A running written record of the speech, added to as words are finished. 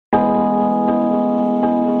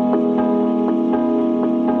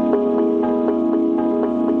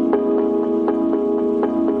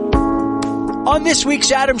On this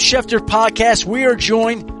week's Adam Schefter podcast, we are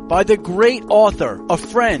joined by the great author, a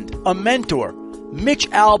friend, a mentor, Mitch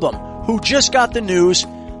Albom, who just got the news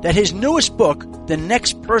that his newest book, The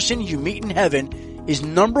Next Person You Meet in Heaven, is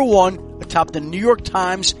number one atop the New York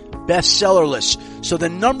Times bestseller list. So the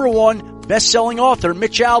number one best-selling author,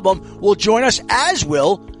 Mitch Albom, will join us, as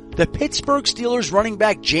will the Pittsburgh Steelers running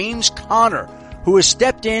back James Conner, who has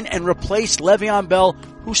stepped in and replaced Le'Veon Bell,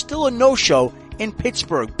 who's still a no-show in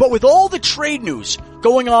Pittsburgh. But with all the trade news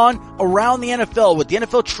going on around the NFL, with the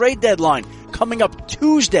NFL trade deadline coming up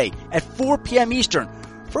Tuesday at 4 p.m. Eastern,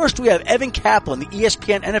 first we have Evan Kaplan, the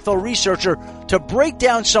ESPN NFL researcher, to break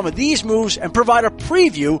down some of these moves and provide a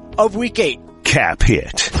preview of Week 8. Cap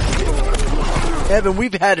Hit. Evan,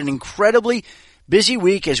 we've had an incredibly busy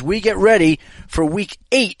week as we get ready for Week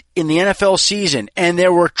 8 in the NFL season, and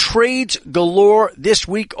there were trades galore this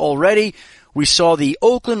week already. We saw the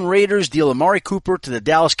Oakland Raiders deal Amari Cooper to the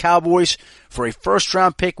Dallas Cowboys for a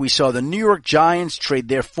first-round pick. We saw the New York Giants trade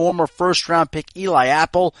their former first-round pick Eli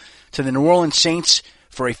Apple to the New Orleans Saints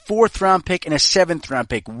for a fourth-round pick and a seventh-round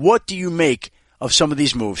pick. What do you make of some of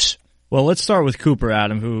these moves? Well, let's start with Cooper,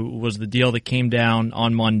 Adam, who was the deal that came down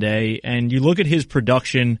on Monday. And you look at his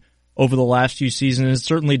production over the last few seasons, it's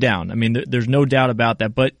certainly down. I mean, there's no doubt about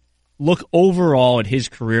that. But look overall at his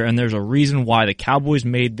career, and there's a reason why the Cowboys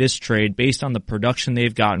made this trade based on the production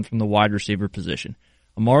they've gotten from the wide receiver position.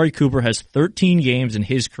 Amari Cooper has 13 games in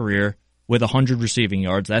his career with 100 receiving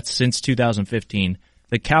yards. That's since 2015.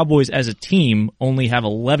 The Cowboys as a team only have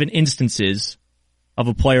 11 instances of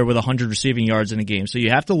a player with 100 receiving yards in a game. So you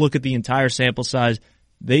have to look at the entire sample size.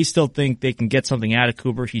 They still think they can get something out of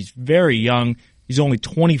Cooper. He's very young. He's only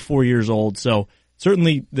 24 years old. So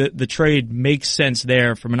certainly the trade makes sense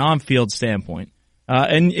there from an on-field standpoint.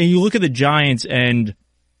 And you look at the Giants, and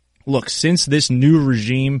look, since this new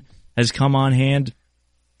regime has come on hand,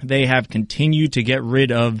 they have continued to get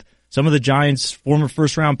rid of some of the Giants' former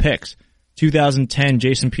first-round picks. 2010,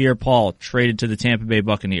 Jason Pierre-Paul traded to the Tampa Bay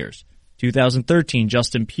Buccaneers. 2013,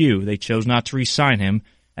 Justin Pugh, they chose not to re-sign him.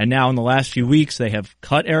 And now in the last few weeks, they have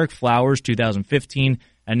cut Eric Flowers, 2015,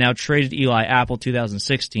 and now traded Eli Apple,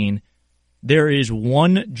 2016. There is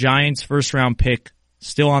one Giants first-round pick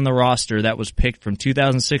still on the roster that was picked from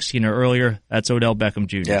 2016 or earlier. That's Odell Beckham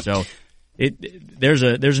Jr. Yeah. So there's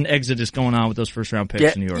an exodus going on with those first-round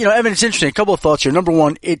picks in New York. You know, Evan, it's interesting. A couple of thoughts here. Number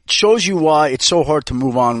one, it shows you why it's so hard to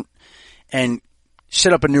move on and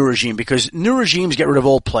set up a new regime, because new regimes get rid of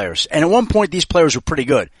old players. And at one point, these players were pretty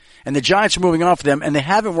good. And the Giants are moving off of them, and they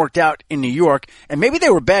haven't worked out in New York. And maybe they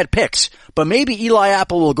were bad picks, but maybe Eli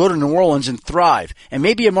Apple will go to New Orleans and thrive. And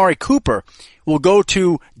maybe Amari Cooper will go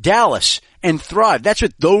to Dallas and thrive. That's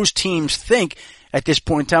what those teams think at this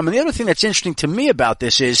point in time. And the other thing that's interesting to me about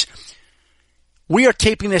this is we are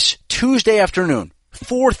taping this Tuesday afternoon,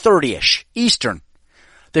 4:30-ish Eastern.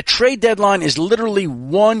 The trade deadline is literally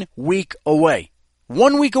 1 week away.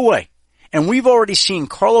 1 week away. And we've already seen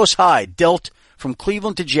Carlos Hyde dealt from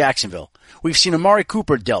Cleveland to Jacksonville. We've seen Amari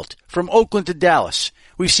Cooper dealt from Oakland to Dallas.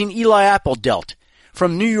 We've seen Eli Apple dealt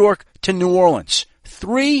from New York to New Orleans.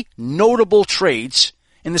 3 notable trades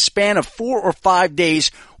in the span of 4 or 5 days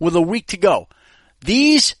with a week to go.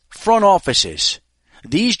 These front offices,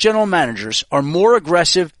 these general managers are more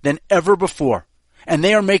aggressive than ever before. And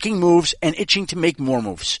they are making moves and itching to make more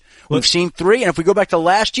moves. We've seen 3, and if we go back to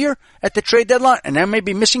last year at the trade deadline, and I may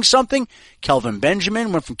be missing something, Kelvin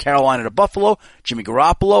Benjamin went from Carolina to Buffalo, Jimmy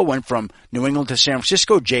Garoppolo went from New England to San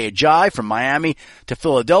Francisco, Jay Ajayi from Miami to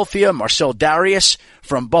Philadelphia, Marcel Darius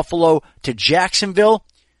from Buffalo to Jacksonville,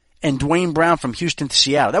 and Dwayne Brown from Houston to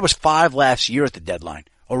Seattle. That was 5 last year at the deadline.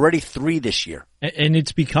 Already 3 this year. And the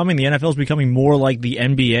NFL is becoming more like the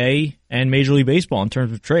NBA and Major League Baseball in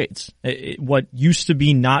terms of trades. What used to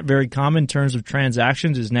be not very common in terms of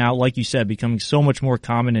transactions is now, like you said, becoming so much more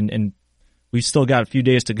common, and we've still got a few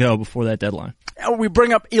days to go before that deadline. We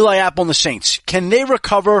bring up Eli Apple and the Saints. Can they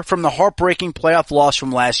recover from the heartbreaking playoff loss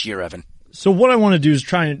from last year, Evan? So what I want to do is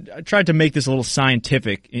try to make this a little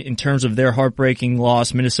scientific in terms of their heartbreaking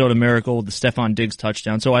loss, Minnesota Miracle with the Stephon Diggs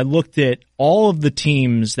touchdown. So I looked at all of the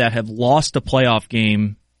teams that have lost a playoff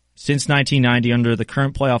game since 1990 under the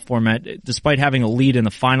current playoff format, despite having a lead in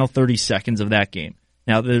the final 30 seconds of that game.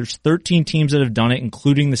 Now, there's 13 teams that have done it,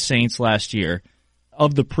 including the Saints last year.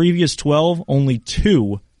 Of the previous 12, only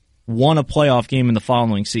 2 won a playoff game in the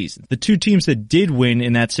following season. The 2 teams that did win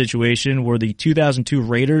in that situation were the 2002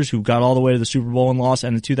 Raiders, who got all the way to the Super Bowl and lost,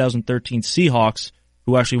 and the 2013 Seahawks,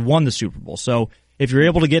 who actually won the Super Bowl. So if you're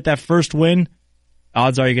able to get that first win,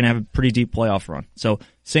 odds are you're going to have a pretty deep playoff run. So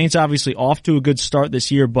Saints obviously off to a good start this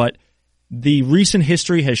year, but the recent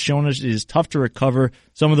history has shown us it is tough to recover.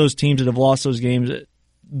 Some of those teams that have lost those games,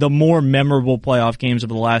 the more memorable playoff games of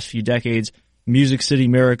the last few decades. Music City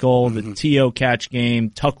Miracle, the T.O. catch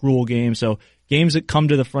game, Tuck Rule game. So games that come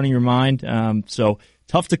to the front of your mind. So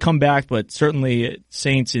tough to come back, but certainly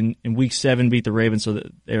Saints in Week 7 beat the Ravens, so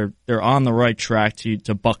that they're on the right track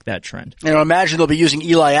to buck that trend. And I imagine they'll be using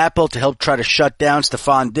Eli Apple to help try to shut down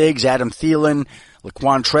Stephon Diggs, Adam Thielen,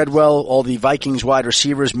 Laquan Treadwell, all the Vikings wide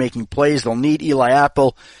receivers making plays. They'll need Eli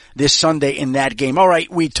Apple this Sunday in that game. All right,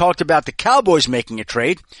 we talked about the Cowboys making a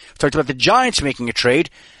trade. We talked about the Giants making a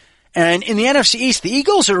trade. And in the NFC East, the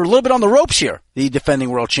Eagles are a little bit on the ropes here, the defending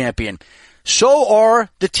world champion. So are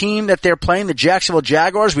the team that they're playing, the Jacksonville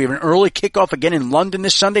Jaguars. We have an early kickoff again in London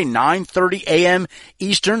this Sunday, 9:30 a.m.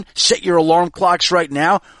 Eastern. Set your alarm clocks right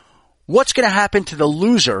now. What's going to happen to the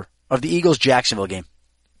loser of the Eagles-Jacksonville game?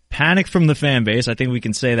 Panic from the fan base. I think we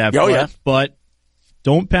can say that. Oh, but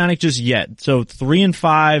don't panic just yet. So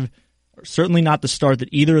 3-5, certainly not the start that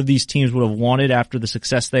either of these teams would have wanted after the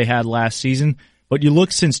success they had last season. But you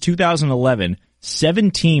look since 2011,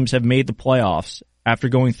 7 teams have made the playoffs after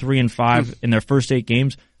going 3-5 in their first 8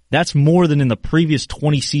 games. That's more than in the previous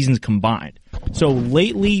 20 seasons combined. So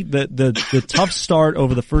lately, the tough start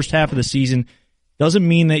over the first half of the season doesn't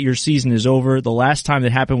mean that your season is over. The last time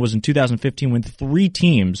that happened was in 2015 when 3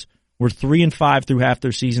 teams were 3-5 through half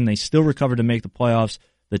their season. They still recovered to make the playoffs.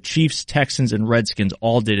 The Chiefs, Texans, and Redskins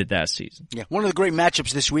all did it that season. Yeah, one of the great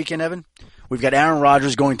matchups this weekend, Evan. We've got Aaron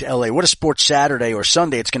Rodgers going to L.A. What a sports Saturday or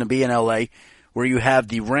Sunday it's going to be in L.A., where you have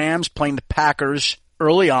the Rams playing the Packers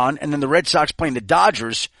early on, and then the Red Sox playing the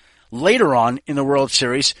Dodgers later on in the World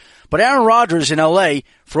Series. But Aaron Rodgers in L.A.,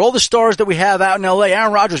 for all the stars that we have out in L.A.,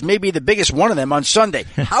 Aaron Rodgers may be the biggest one of them on Sunday.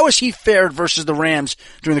 How has he fared versus the Rams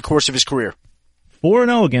during the course of his career?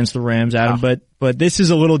 4-0 against the Rams, Adam, but this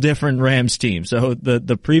is a little different Rams team. So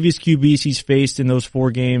the previous QBs he's faced in those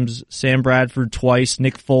 4 games, Sam Bradford twice,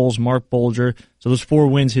 Nick Foles, Mark Bolger. So those 4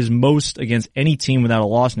 wins, his most against any team without a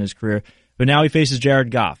loss in his career. But now he faces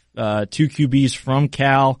Jared Goff, 2 QBs from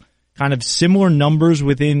Cal, kind of similar numbers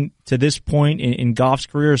within to this point in Goff's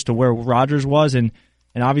career as to where Rodgers was. And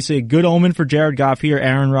obviously a good omen for Jared Goff here.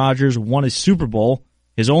 Aaron Rodgers won his Super Bowl,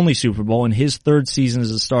 his only Super Bowl, in his 3rd season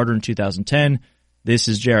as a starter in 2010. This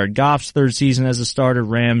is Jared Goff's 3rd season as a starter.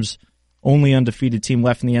 Rams, only undefeated team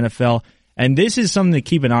left in the NFL. And this is something to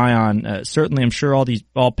keep an eye on. Certainly, I'm sure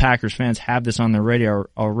all Packers fans have this on their radar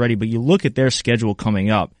already, but you look at their schedule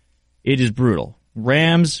coming up. It is brutal.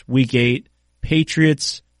 Rams, Week 8,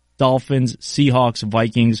 Patriots, Dolphins, Seahawks,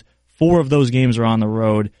 Vikings. 4 of those games are on the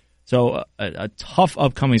road. So a tough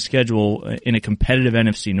upcoming schedule in a competitive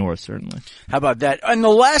NFC North, certainly. How about that? And the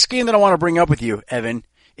last game that I want to bring up with you, Evan,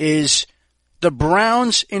 is the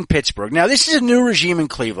Browns in Pittsburgh. Now, this is a new regime in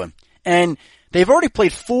Cleveland, and they've already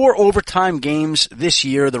played 4 overtime games this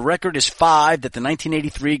year. The record is 5 that the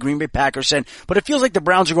 1983 Green Bay Packers sent, but it feels like the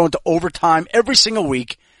Browns are going to overtime every single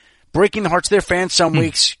week, breaking the hearts of their fans some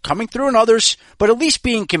weeks, coming through in others, but at least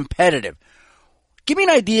being competitive. Give me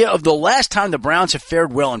an idea of the last time the Browns have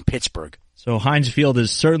fared well in Pittsburgh. So Heinz Field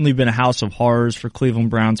has certainly been a house of horrors for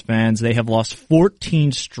Cleveland Browns fans. They have lost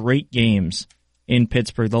 14 straight games in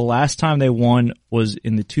Pittsburgh. The last time they won was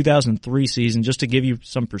in the 2003 season. Just to give you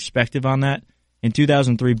some perspective on that, in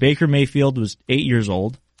 2003, Baker Mayfield was 8 years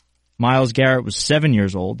old, Myles Garrett was 7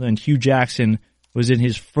 years old, and Hugh Jackson was in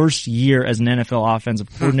his first year as an NFL offensive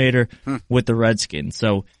coordinator with the Redskins.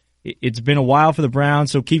 So it's been a while for the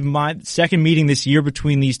Browns. So keep in mind, second meeting this year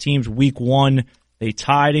between these teams, Week 1, they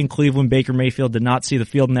tied in Cleveland. Baker Mayfield did not see the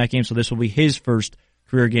field in that game, so this will be his first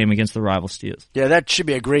career game against the rival Steelers. Yeah, that should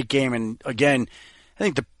be a great game. And again, I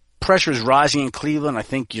think the pressure is rising in Cleveland. I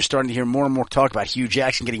think you're starting to hear more and more talk about Hugh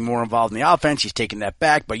Jackson getting more involved in the offense. He's taking that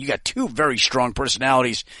back, but you got 2 very strong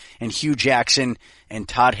personalities in Hugh Jackson and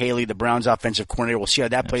Todd Haley, the Browns offensive coordinator. We'll see how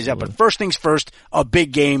that plays out. But first things first, a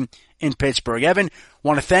big game in Pittsburgh. Evan,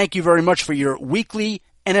 want to thank you very much for your weekly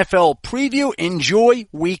NFL preview. Enjoy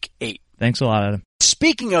Week 8. Thanks a lot, Adam.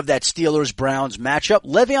 Speaking of that Steelers-Browns matchup,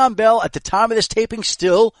 Le'Veon Bell, at the time of this taping,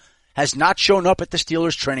 still has not shown up at the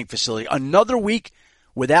Steelers training facility. Another week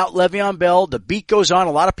without Le'Veon Bell. The beat goes on.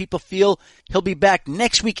 A lot of people feel he'll be back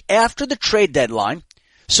next week after the trade deadline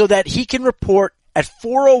so that he can report at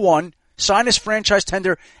 4:01, sign his franchise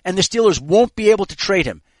tender, and the Steelers won't be able to trade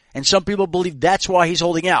him. And some people believe that's why he's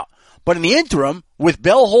holding out. But in the interim, with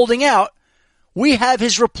Bell holding out, we have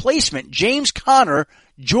his replacement, James Conner,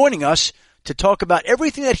 joining us to talk about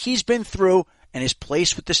everything that he's been through and his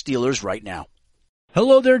place with the Steelers right now.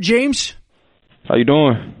 Hello there, James. How you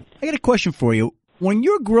doing? I got a question for you. When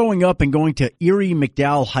you're growing up and going to Erie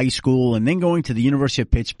McDowell High School and then going to the University of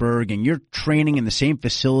Pittsburgh and you're training in the same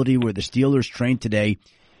facility where the Steelers train today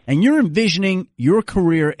and you're envisioning your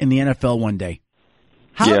career in the NFL one day,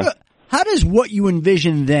 How does what you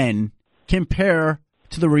envisioned then compare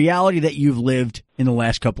to the reality that you've lived in the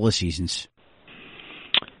last couple of seasons?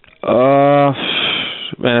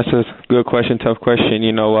 Man, that's a good question, tough question.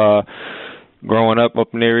 Growing up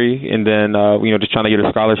in Erie, and then just trying to get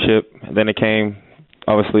a scholarship. And then it came,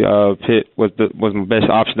 obviously, Pitt was my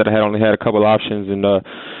best option that I had. Only had a couple options, and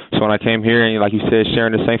so when I came here, and like you said,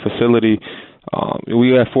 sharing the same facility,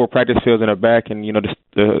 we had 4 practice fields in our back, and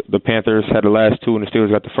the Panthers had the last 2, and the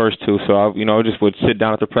Steelers got the first 2. So I just would sit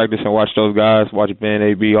down after practice and watch those guys, watch Ben,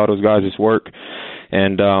 AB, all those guys just work.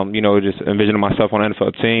 And, just envisioning myself on an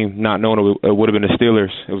NFL team, not knowing it would have been the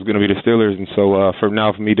Steelers. It was going to be the Steelers. And so for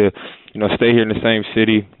me to, stay here in the same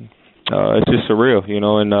city, it's just surreal,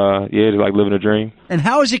 and, it's like living a dream. And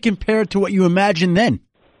how is it compared to what you imagined then?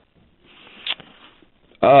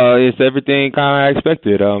 It's everything kind of I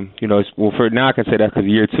expected. For now I can say that because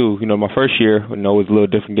year 2, my first year, was a little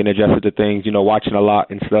different, getting adjusted to things, watching a lot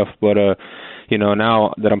and stuff. But,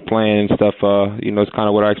 now that I'm playing and stuff, it's kind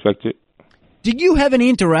of what I expected. Did you have any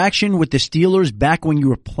interaction with the Steelers back when you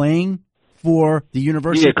were playing for the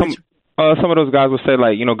university? Yeah, some of those guys would say,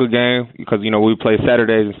 good game, because, we play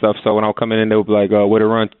Saturdays and stuff. So when I would come in, they would be like, way to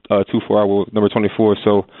run 2-4, number 24.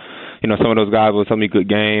 So, some of those guys would tell me good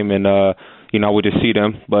game, and, I would just see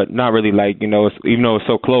them, but not really even though it's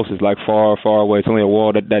so close, it's like far, far away. It's only a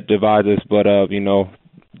wall that divides us, but,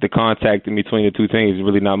 the contact in between the two things is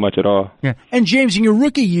really not much at all. Yeah. And James, in your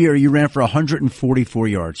rookie year, you ran for 144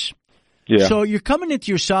 yards. Yeah. So you're coming into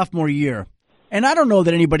your sophomore year, and I don't know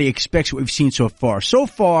that anybody expects what we've seen so far. So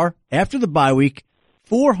far, after the bye week,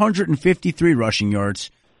 453 rushing yards,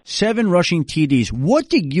 7 rushing TDs. What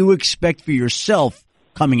did you expect for yourself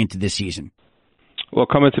coming into this season? Well,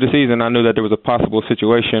 coming into the season, I knew that there was a possible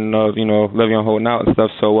situation of, Le'Veon holding out and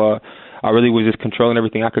stuff. So I really was just controlling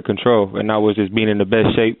everything I could control, and I was just being in the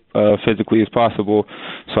best shape physically as possible.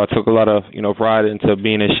 So I took a lot of, pride into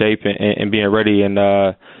being in shape and being ready, and,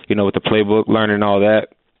 with the playbook, learning all that.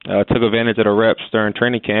 Took advantage of the reps during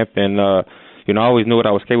training camp, and, I always knew what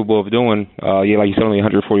I was capable of doing. Like you said, only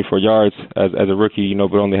 144 yards as a rookie,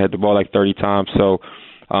 but only had the ball like 30 times. So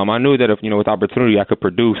I knew that if, with opportunity, I could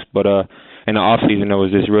produce, but in the off season, it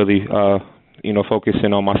was just really,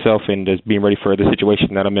 focusing on myself and just being ready for the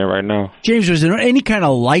situation that I'm in right now. James, was there any kind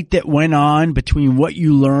of light that went on between what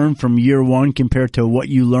you learned from year 1 compared to what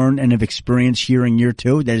you learned and have experienced here in year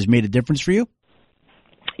 2 that has made a difference for you?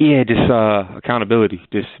 Yeah, just accountability,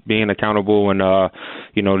 just being accountable and,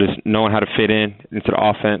 just knowing how to fit into the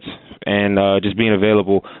offense and just being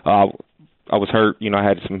available. I was hurt, I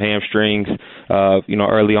had some hamstrings,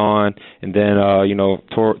 early on, and then,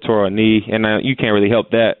 tore a knee, and you can't really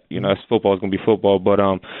help that, football is going to be football, but,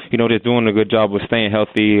 just doing a good job of staying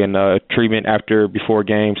healthy and treatment before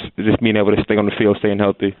games, just being able to stay on the field, staying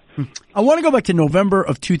healthy. I want to go back to November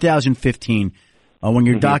of 2015, when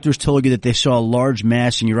your doctors told you that they saw a large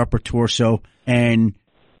mass in your upper torso, and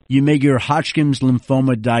you made your Hodgkin's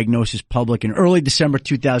lymphoma diagnosis public in early December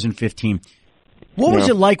 2015. What was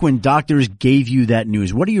it like when doctors gave you that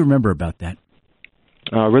news? What do you remember about that?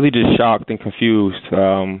 Really just shocked and confused.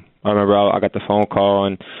 I remember I got the phone call,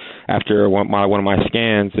 and after one of my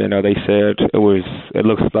scans, they said it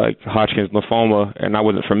looks like Hodgkin's lymphoma, and I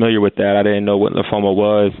wasn't familiar with that. I didn't know what lymphoma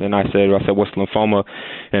was, and I said, what's lymphoma?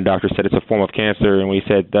 And the doctor said it's a form of cancer, and we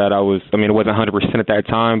said that it wasn't 100% at that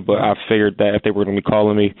time, but I figured that if they were going to be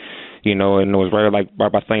calling me, and it was right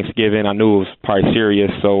by Thanksgiving, I knew it was probably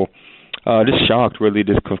serious, so just shocked, really,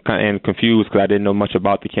 and confused because I didn't know much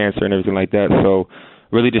about the cancer and everything like that. So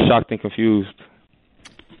really just shocked and confused.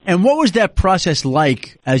 And what was that process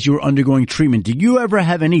like as you were undergoing treatment? Did you ever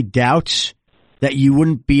have any doubts that you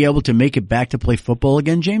wouldn't be able to make it back to play football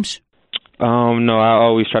again, James? No, I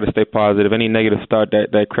always try to stay positive. Any negative thought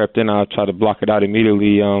that crept in, I'll try to block it out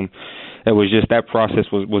immediately. It was just that process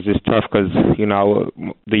was just tough because,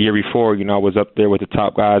 the year before, I was up there with the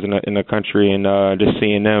top guys in the country and just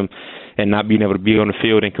seeing them and not being able to be on the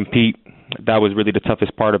field and compete. That was really the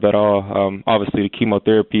toughest part of it all. Obviously, the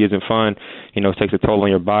chemotherapy isn't fun. It takes a toll on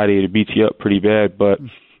your body. It beats you up pretty bad. But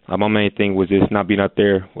my main thing was just not being out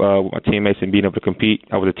there with my teammates and being able to compete.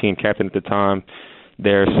 I was a team captain at the time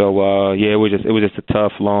there. So, it was just a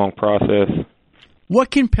tough, long process.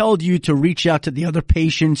 What compelled you to reach out to the other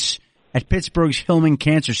patients at Pittsburgh's Hillman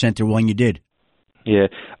Cancer Center when you did? Yeah.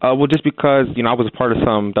 Just because, I was a part of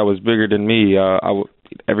something that was bigger than me.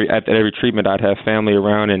 At every treatment, I'd have family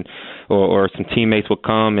around or some teammates would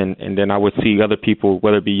come and then I would see other people,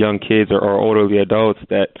 whether it be young kids or elderly adults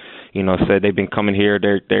that, said they've been coming here.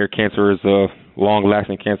 Their cancer is a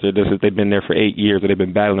long-lasting cancer. They've been there for 8 years or they've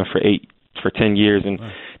been battling for 10 years and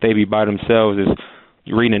they'd be by themselves. It's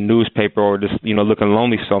reading a newspaper or just, looking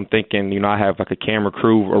lonely. So I'm thinking, I have like a camera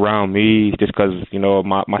crew around me just because, of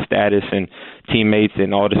my status and teammates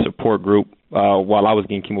and all the support group while I was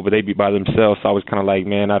getting chemo, but they'd be by themselves. So I was kind of like,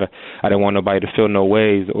 man, I didn't want nobody to feel no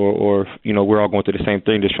ways or we're all going through the same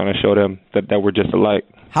thing, just trying to show them that we're just alike.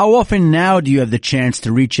 How often now do you have the chance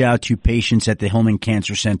to reach out to patients at the Hillman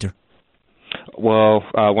Cancer Center? Well,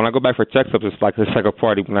 when I go back for checkups, it's like the second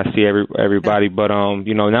party when I see everybody. But,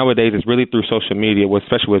 nowadays it's really through social media,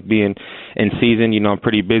 especially with being in season. I'm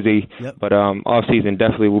pretty busy. Yep. But off season,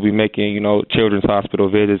 definitely we'll be making, children's hospital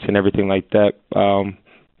visits and everything like that.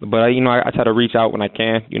 But I try to reach out when I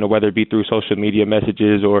can, whether it be through social media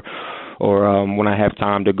messages or when I have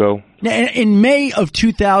time to go. Now, in May of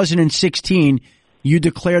 2016, you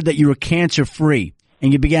declared that you were cancer-free,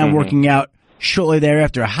 and you began working out shortly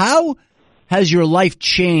thereafter. How has your life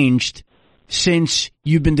changed since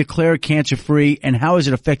you've been declared cancer-free, and how has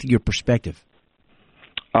it affected your perspective?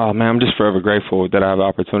 Oh, man, I'm just forever grateful that I have the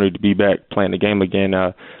opportunity to be back playing the game again.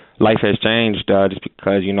 Life has changed just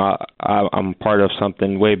because, I'm part of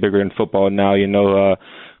something way bigger than football now. It's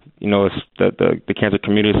the cancer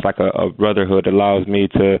community is like a brotherhood. It allows me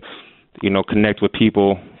to, connect with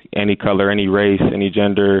people, any color, any race, any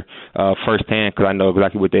gender, firsthand, because I know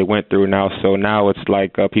exactly what they went through now. So now it's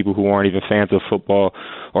like people who aren't even fans of football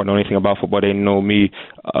or know anything about football, they know me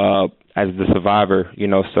as the survivor,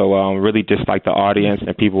 So really just like the audience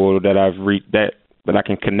and people that I've reached that I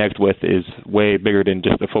can connect with is way bigger than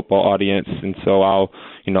just the football audience. And so I'll,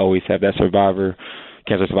 always have that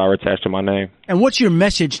cancer survivor attached to my name. And what's your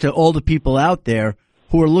message to all the people out there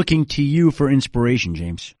who are looking to you for inspiration,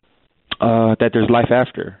 James? That there's life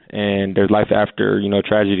after, and there's life after,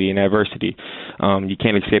 tragedy and adversity. You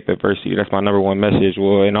can't escape adversity. That's my number one message.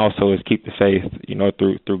 Well, and also is keep the faith,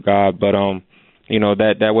 through God. But,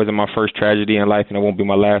 that wasn't my first tragedy in life, and it won't be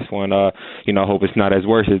my last one. I hope it's not as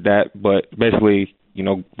worse as that. But basically,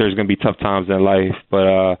 there's going to be tough times in life.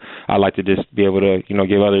 But I like to just be able to,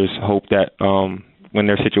 give others hope that when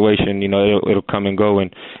their situation, it'll come and go,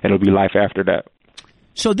 and it'll be life after that.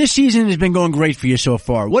 So this season has been going great for you so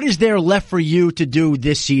far. What is there left for you to do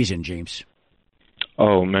this season, James?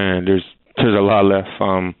 Oh, man, there's a lot left.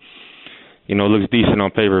 It looks decent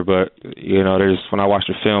on paper, but, when I watch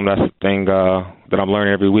the film, that's the thing that I'm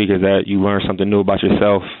learning every week is that you learn something new about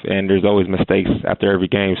yourself, and there's always mistakes after every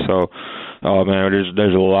game. So, oh, man,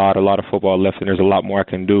 there's a lot of football left, and there's a lot more I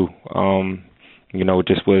can do,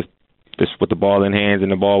 just with the ball in hands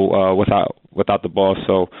and the ball without the ball.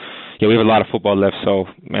 So, yeah, we have a lot of football left. So,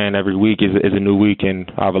 man, every week is a new week,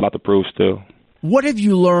 and I have a lot to prove still. What have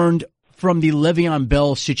you learned from the Le'Veon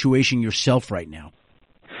Bell situation yourself right now?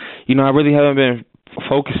 I really haven't been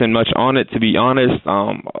focusing much on it, to be honest.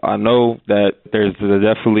 I know that there's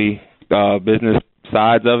definitely business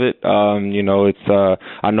sides of it. I know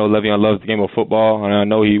Le'Veon loves the game of football, and I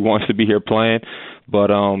know he wants to be here playing. But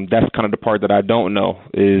that's kind of the part that I don't know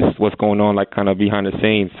is what's going on, like kind of behind the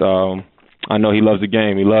scenes. I know he loves the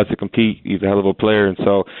game. He loves to compete. He's a hell of a player, and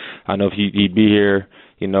so I know if he'd be here,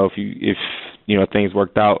 if things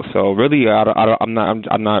worked out. So really, I'm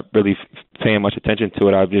not really paying much attention to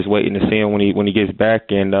it. I'm just waiting to see him when he gets back,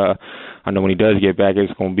 and I know when he does get back,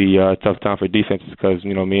 it's going to be a tough time for defenses because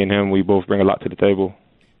me and him, we both bring a lot to the table.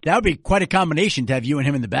 That would be quite a combination to have you and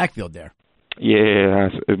him in the backfield there. Yeah,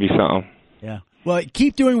 it'd be something. Yeah. Well,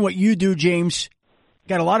 keep doing what you do, James.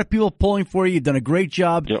 Got a lot of people pulling for you. You've done a great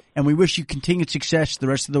job, and we wish you continued success the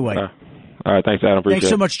rest of the way. All right, thanks, Adam. Appreciate it. Thanks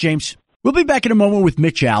so much, James. We'll be back in a moment with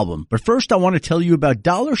Mitch Albom, but first I want to tell you about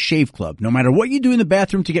Dollar Shave Club. No matter what you do in the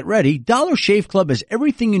bathroom to get ready, Dollar Shave Club has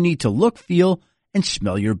everything you need to look, feel, and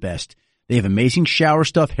smell your best. They have amazing shower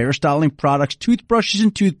stuff, hairstyling products, toothbrushes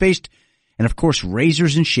and toothpaste, and of course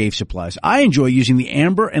razors and shave supplies. I enjoy using the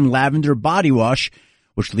amber and lavender body wash,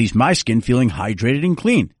 which leaves my skin feeling hydrated and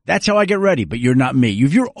clean. That's how I get ready, but you're not me. You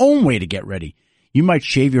have your own way to get ready. You might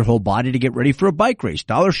shave your whole body to get ready for a bike race.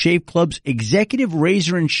 Dollar Shave Club's executive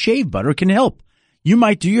razor and shave butter can help. You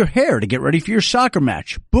might do your hair to get ready for your soccer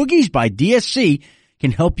match. Boogies by DSC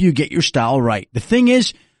can help you get your style right. The thing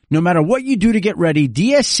is, no matter what you do to get ready,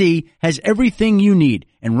 DSC has everything you need.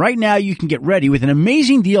 And right now you can get ready with an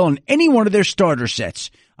amazing deal on any one of their starter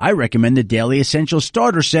sets. I recommend the Daily Essentials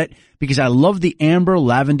Starter Set because I love the Amber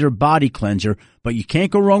Lavender Body Cleanser, but you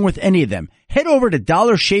can't go wrong with any of them. Head over to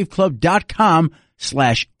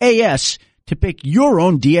dollarshaveclub.com/AS to pick your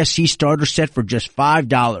own DSC starter set for just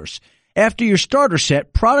 $5. After your starter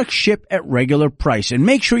set, products ship at regular price. And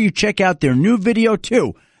make sure you check out their new video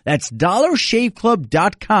too. That's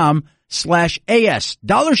dollarshaveclub.com/AS.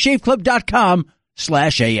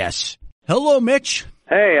 dollarshaveclub.com/AS. Hello, Mitch.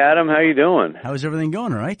 Hey, Adam. How you doing? How's everything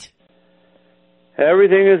going, all right?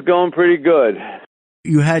 Everything is going pretty good.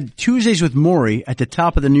 You had Tuesdays with Maury at the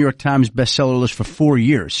top of the New York Times bestseller list for 4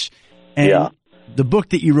 years. And the book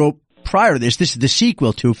that you wrote prior to this is the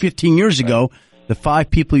sequel to 15 years ago, The 5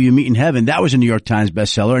 People You Meet in Heaven. That was a New York Times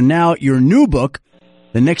bestseller. And now your new book,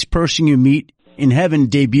 The Next Person You Meet in Heaven,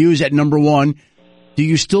 debuts at number 1. Do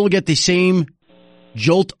you still get the same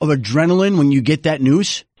jolt of adrenaline when you get that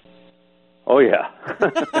news? Oh, yeah.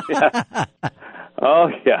 Yeah. Oh,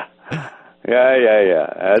 yeah.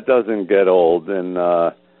 Yeah. That doesn't get old, and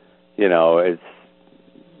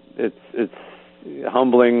it's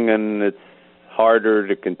humbling, and it's harder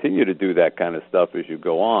to continue to do that kind of stuff as you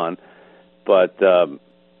go on. But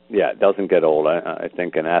it doesn't get old. I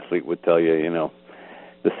think an athlete would tell you,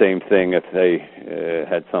 the same thing if they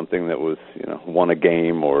had something that was, won a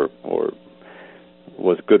game or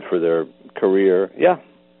was good for their career. Yeah,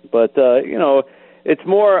 but it's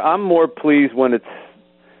more. I'm more pleased when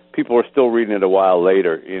people are still reading it a while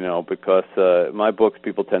later, because my books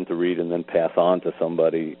people tend to read and then pass on to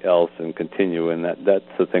somebody else and continue, and that's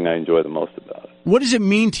the thing I enjoy the most about it. What does it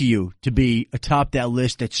mean to you to be atop that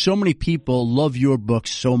list, that so many people love your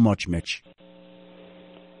books so much, Mitch?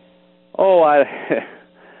 Oh,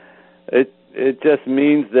 it just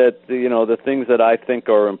means that the things that I think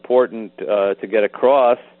are important to get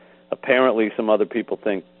across, apparently some other people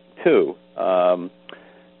think too.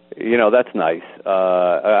 That's nice.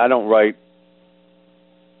 I don't write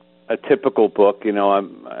a typical book.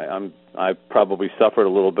 I probably suffered a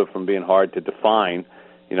little bit from being hard to define.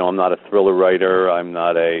 I'm not a thriller writer. I'm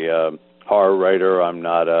not a horror writer. I'm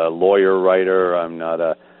not a lawyer writer. I'm not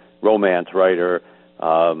a romance writer.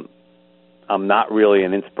 I'm not really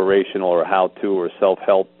an inspirational or how-to or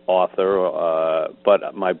self-help author,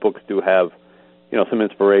 but my books do have, some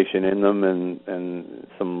inspiration in them and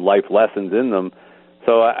some life lessons in them.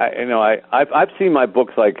 So I've seen my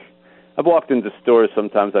books, like I've walked into stores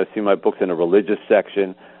sometimes. I've seen my books in a religious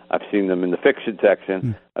section. I've seen them in the fiction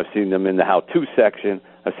section. I've seen them in the how-to section.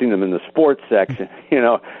 I've seen them in the sports section.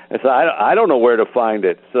 And so I don't know where to find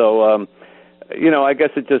it. So I guess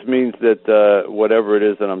it just means that whatever it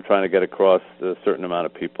is that I'm trying to get across, a certain amount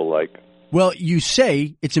of people like. Well, you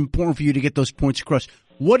say it's important for you to get those points across.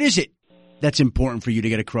 What is it that's important for you to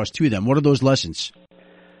get across to them? What are those lessons?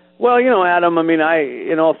 Well, Adam,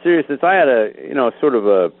 in all seriousness, I had sort of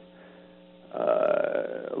a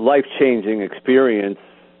life-changing experience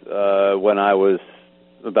when I was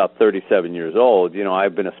about 37 years old.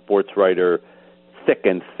 I've been a sports writer thick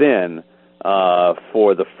and thin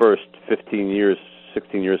for the first 16 years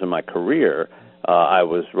of my career. I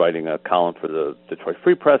was writing a column for the Detroit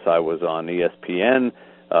Free Press. I was on ESPN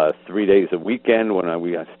 3 days a weekend when I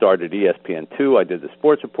started ESPN2. I did the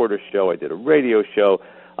Sports Reporter show. I did a radio show.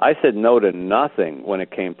 I said no to nothing when it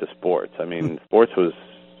came to sports. Sports was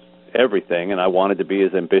everything, and I wanted to be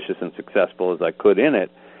as ambitious and successful as I could in it.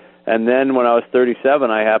 And then when I was 37,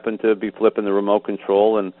 I happened to be flipping the remote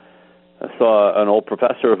control, and I saw an old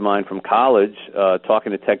professor of mine from college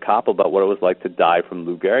talking to Ted Kaplan about what it was like to die from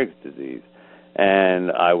Lou Gehrig's disease.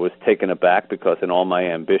 And I was taken aback because in all my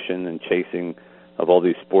ambition and chasing of all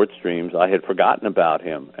these sports dreams, I had forgotten about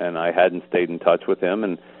him, and I hadn't stayed in touch with him,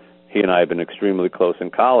 and he and I had been extremely close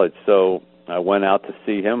in college. So I went out to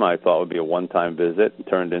see him. I thought it would be a one-time visit. It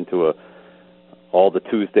turned into all the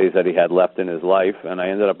Tuesdays that he had left in his life, and I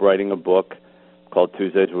ended up writing a book called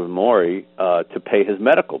Tuesdays with Maury to pay his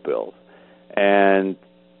medical bills. And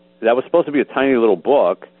that was supposed to be a tiny little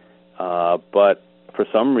book, but for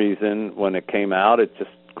some reason, when it came out, it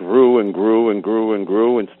just grew and grew and grew and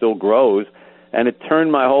grew and still grows, and it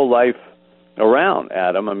turned my whole life around,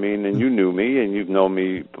 Adam. And you knew me, and you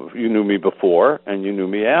knew me before, and you knew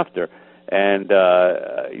me after. And,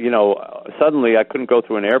 suddenly I couldn't go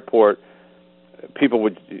through an airport. People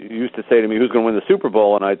used to say to me, who's going to win the Super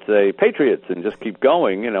Bowl? And I'd say, Patriots, and just keep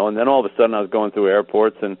going, And then all of a sudden I was going through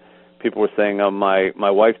airports, and people were saying, my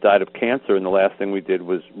wife died of cancer, and the last thing we did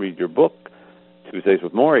was read your book, Tuesdays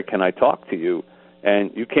with Maury. Can I talk to you?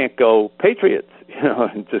 And you can't go, Patriots,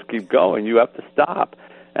 and just keep going. You have to stop.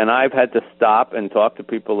 And I've had to stop and talk to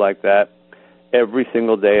people like that every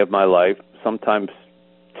single day of my life, sometimes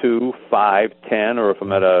 2, 5, 10, or if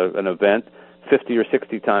I'm at an event, 50 or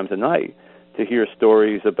 60 times a night, to hear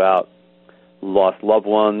stories about lost loved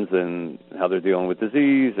ones and how they're dealing with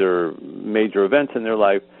disease or major events in their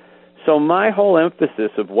life. So my whole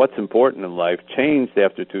emphasis of what's important in life changed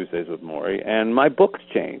after Tuesdays with Maury, and my books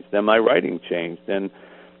changed, and my writing changed, and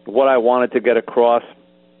what I wanted to get across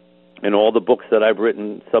in all the books that I've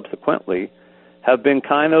written subsequently have been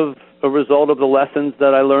kind of a result of the lessons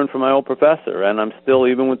that I learned from my old professor. And I'm still,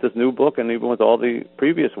 even with this new book and even with all the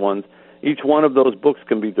previous ones, each one of those books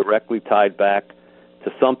can be directly tied back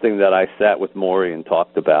to something that I sat with Maury and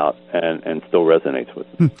talked about and still resonates with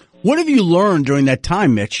me. What have you learned during that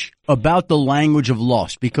time, Mitch, about the language of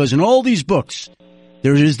loss? Because in all these books,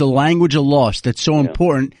 there is the language of loss that's so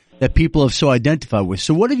important that people have so identified with.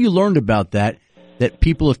 So what have you learned about that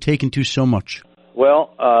people have taken to so much?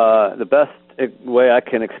 Well, the best way I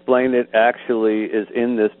can explain it actually is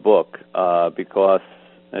in this book because,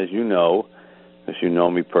 as you know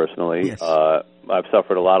me personally, yes. I've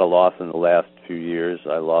suffered a lot of loss in the last few years.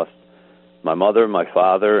 I lost my mother, my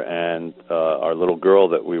father, and our little girl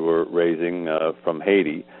that we were raising from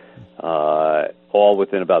Haiti, all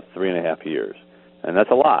within about 3.5 years. And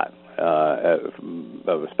that's a lot,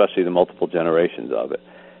 especially the multiple generations of it.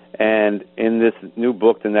 And in this new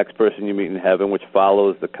book, The Next Person You Meet in Heaven, which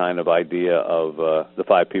follows the kind of idea of the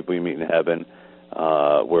 5 people you meet in heaven,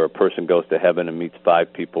 where a person goes to heaven and meets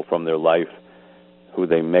 5 people from their life who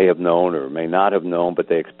they may have known or may not have known, but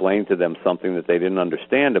they explain to them something that they didn't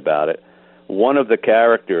understand about it. One of the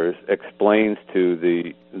characters explains to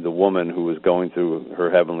the woman who is going through her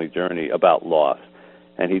heavenly journey about loss.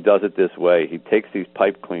 And he does it this way. He takes these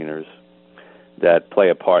pipe cleaners that play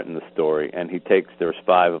a part in the story, and there's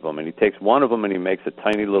 5 of them, and he takes one of them and he makes a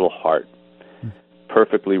tiny little heart,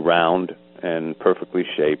 perfectly round and perfectly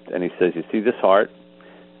shaped. And he says, you see this heart?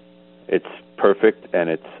 It's perfect and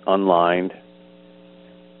it's unlined.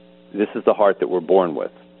 This is the heart that we're born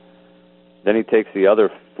with. Then he takes the other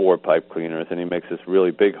 4 pipe cleaners and he makes this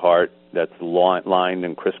really big heart that's lined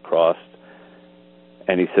and crisscrossed.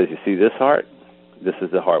 And he says, you see this heart? This is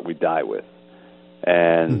the heart we die with.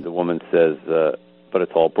 And the woman says, but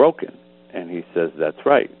it's all broken. And he says, that's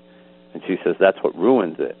right. And she says, that's what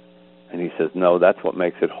ruins it. And he says, no, that's what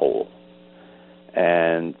makes it whole.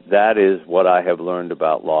 And that is what I have learned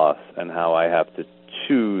about loss and how I have to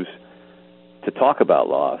choose to talk about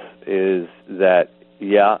loss is that,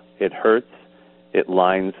 yeah, it hurts. It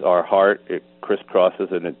lines our heart. It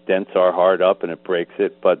crisscrosses and it dents our heart up and it breaks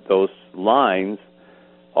it. But those lines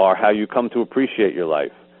are how you come to appreciate your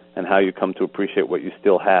life and how you come to appreciate what you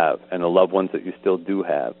still have and the loved ones that you still do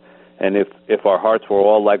have. And if our hearts were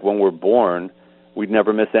all like when we're born, we'd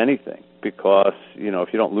never miss anything because,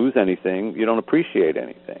 if you don't lose anything, you don't appreciate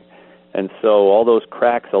anything. And so all those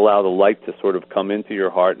cracks allow the light to sort of come into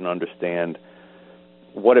your heart and understand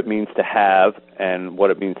what it means to have and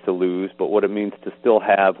what it means to lose, but what it means to still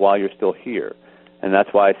have while you're still here. And that's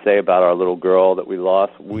why I say about our little girl that we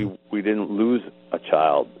lost, we didn't lose a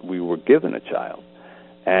child. We were given a child.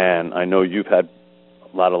 And I know you've had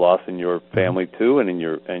a lot of loss in your family too, and in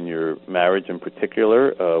your marriage in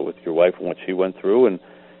particular, with your wife and what she went through. And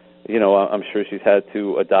I'm sure she's had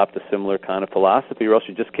to adopt a similar kind of philosophy, or else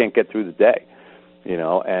you just can't get through the day.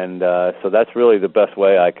 And so that's really the best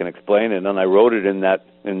way I can explain it. And I wrote it in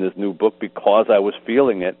this new book because I was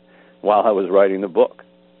feeling it while I was writing the book.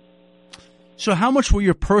 So how much were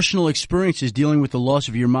your personal experiences dealing with the loss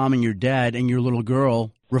of your mom and your dad and your little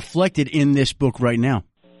girl reflected in this book right now?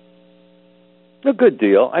 A good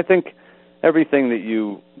deal. I think everything that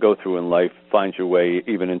you go through in life finds your way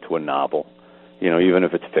even into a novel, even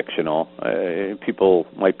if it's fictional. People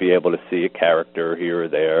might be able to see a character here or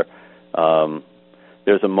there.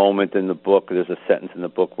 There's a moment in the book, there's a sentence in the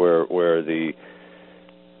book where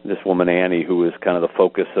this woman Annie, who is kind of the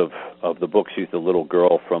focus of the book, she's the little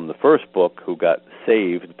girl from the first book who got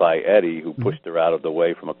saved by Eddie, who pushed her out of the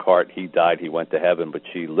way from a cart. He died, he went to heaven, but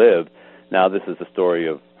she lived. Now this is the story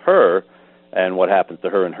of her and what happens to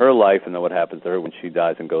her in her life, and then what happens to her when she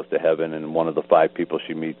dies and goes to heaven. And one of the 5 people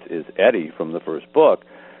she meets is Eddie from the first book.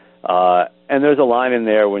 And there's a line in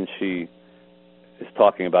there when she is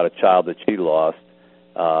talking about a child that she lost,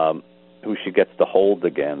 who she gets to hold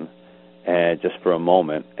again, and just for a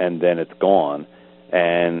moment, and then it's gone.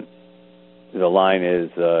 And the line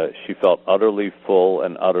is, she felt utterly full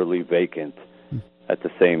and utterly vacant at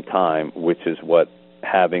the same time, which is what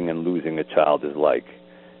having and losing a child is like.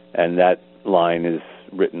 And that line is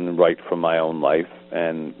written right from my own life,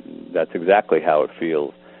 and that's exactly how it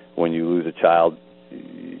feels. When you lose a child,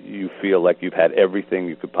 you feel like you've had everything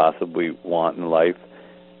you could possibly want in life,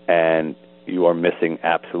 and you are missing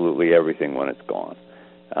absolutely everything when it's gone.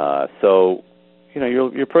 So,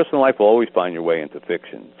 your personal life will always find your way into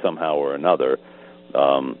fiction somehow or another,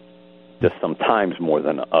 just sometimes more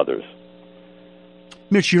than others.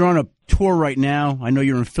 Mitch, you're on a tour right now. I know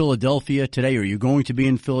you're in Philadelphia today, or you're going to be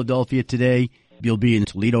in Philadelphia today. You'll be in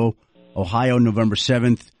Toledo, Ohio, November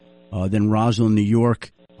 7th, then Roswell, New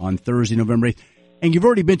York on Thursday, November 8th. And you've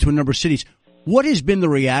already been to a number of cities. What has been the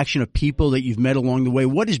reaction of people that you've met along the way?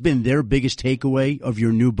 What has been their biggest takeaway of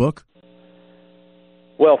your new book?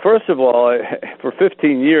 Well, first of all, for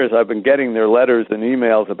 15 years I've been getting their letters and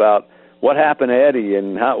emails about what happened to Eddie,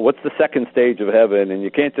 and what's the second stage of heaven, and you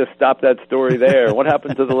can't just stop that story there. And what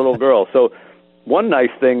happened to the little girl? So one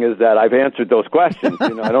nice thing is that I've answered those questions.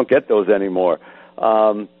 I don't get those anymore.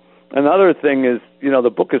 Another thing is, the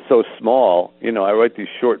book is so small. I write these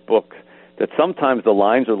short books that sometimes the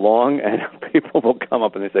lines are long, and people will come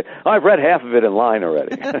up and they say, "Oh, I've read half of it in line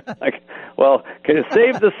already." Like, well, can you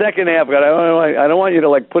save the second half? I don't want you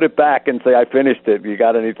to put it back and say I finished it. You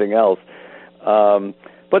got anything else?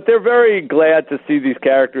 But they're very glad to see these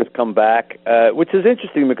characters come back, which is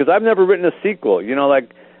interesting because I've never written a sequel.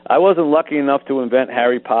 I wasn't lucky enough to invent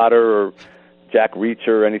Harry Potter or Jack Reacher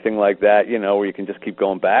or anything like that, where you can just keep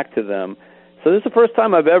going back to them. So this is the first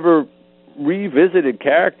time I've ever revisited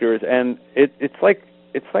characters, and it's like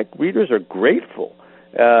readers are grateful.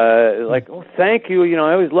 Oh, thank you.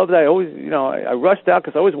 I always love that. I always, I rushed out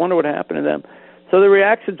because I always wonder what happened to them. So the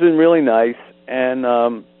reaction's been really nice, and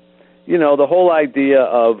the whole idea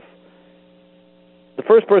of the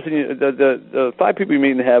first person, the 5 people you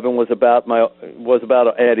meet in heaven was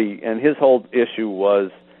about Eddie, and his whole issue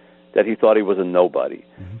was that he thought he was a nobody.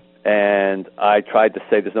 Mm-hmm. And I tried to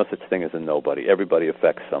say there's no such thing as a nobody. Everybody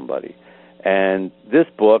affects somebody. And this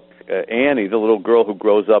book, Annie, the little girl who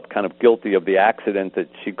grows up kind of guilty of the accident that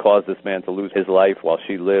she caused this man to lose his life while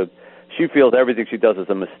she lived, she feels everything she does is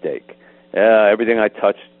a mistake. Everything I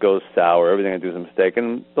touch goes sour. Everything I do is a mistake.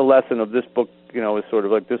 And the lesson of this book, is sort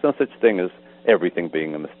of like there's no such thing as everything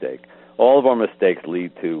being a mistake. All of our mistakes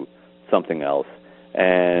lead to something else.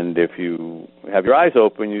 And if you have your eyes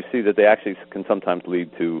open, you see that they actually can sometimes lead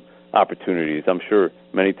to opportunities. I'm sure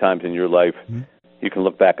many times in your life, you can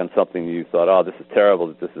look back on something you thought, oh, this is terrible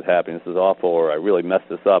that this is happening, this is awful, or I really messed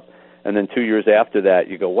this up. And then 2 years after that,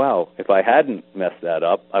 you go, wow, if I hadn't messed that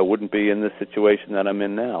up, I wouldn't be in this situation that I'm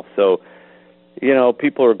in now. So,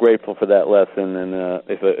 people are grateful for that lesson, and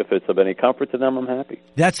if it's of any comfort to them, I'm happy.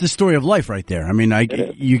 That's the story of life right there. I mean,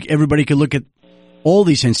 everybody could look at all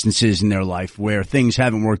these instances in their life where things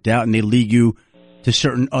haven't worked out, and they lead you to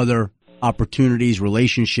certain other opportunities,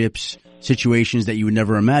 relationships, situations that you would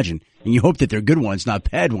never imagine. And you hope that they're good ones, not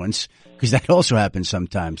bad ones, because that also happens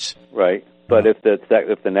sometimes. Right. But if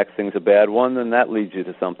the next thing's a bad one, then that leads you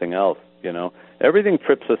to something else. Everything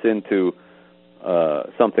trips us into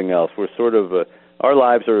something else. We're sort of our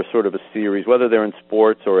lives are sort of a series, whether they're in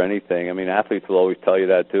sports or anything. I mean, athletes will always tell you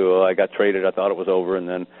that too. Oh, I got traded. I thought it was over, and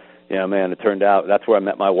then, it turned out that's where I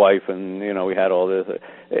met my wife, and we had all this.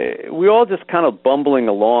 We all just kind of bumbling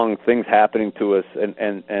along, things happening to us,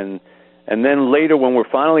 and then later when we're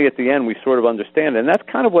finally at the end, we sort of understand, and that's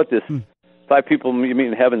kind of what this 5 People You Meet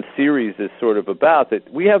in Heaven series is sort of about.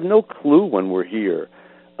 That we have no clue when we're here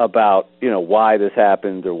about why this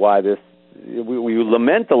happened or why this. We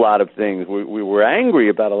lament a lot of things. We were angry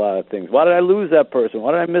about a lot of things. Why did I lose that person?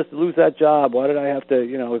 Why did I lose that job? Why did I have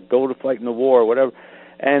to go to fight in the war or whatever?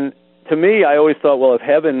 And to me, I always thought, well, if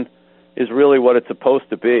heaven is really what it's supposed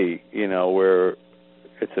to be, where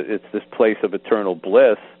it's this place of eternal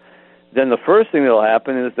bliss, then the first thing that'll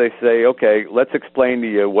happen is they say, okay, let's explain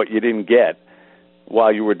to you what you didn't get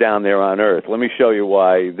while you were down there on earth. Let me show you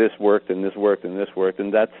why this worked and this worked and this worked,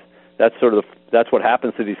 and that's what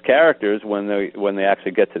happens to these characters when they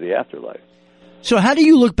actually get to the afterlife. So how do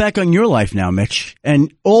you look back on your life now, Mitch,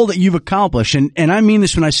 and all that you've accomplished? And I mean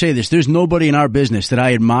this when I say this. There's nobody in our business that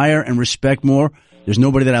I admire and respect more. There's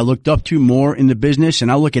nobody that I looked up to more in the business.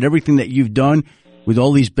 And I look at everything that you've done with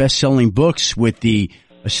all these best-selling books, with the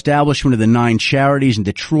establishment of the 9 charities in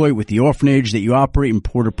Detroit, with the orphanage that you operate in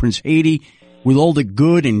Port-au-Prince, Haiti, with all the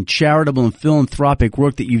good and charitable and philanthropic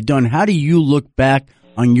work that you've done. How do you look back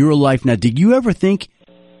on your life now? Did you ever think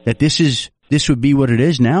that this would be what it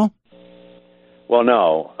is now? Well,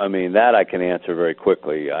 no. I mean, that I can answer very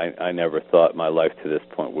quickly. I never thought my life to this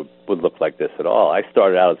point would look like this at all. I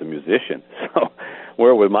started out as a musician, so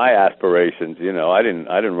where were my aspirations? I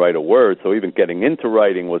didn't write a word, so even getting into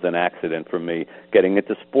writing was an accident for me. Getting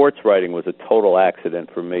into sports writing was a total accident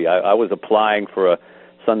for me. I was applying for a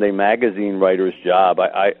Sunday magazine writer's job.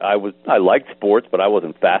 I liked sports, but I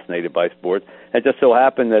wasn't fascinated by sports. It just so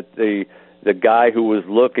happened that the guy who was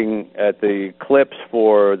looking at the clips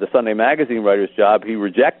for the Sunday magazine writer's job, he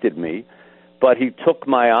rejected me, but he took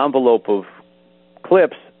my envelope of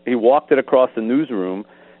clips, he walked it across the newsroom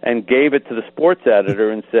and gave it to the sports editor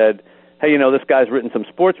and said, hey, this guy's written some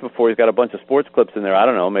sports before. He's got a bunch of sports clips in there. I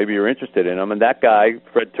don't know, maybe you're interested in them. And that guy,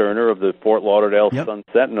 Fred Turner of the Fort Lauderdale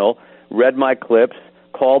Sun-Sentinel, read my clips,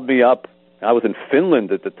 called me up. I was in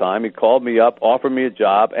Finland at the time. He called me up, offered me a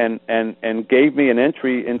job, and gave me an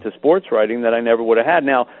entry into sports writing that I never would have had.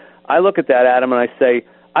 Now, I look at that, Adam, and I say,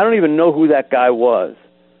 I don't even know who that guy was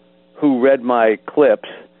who read my clips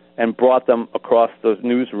and brought them across the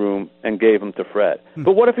newsroom and gave them to Fred.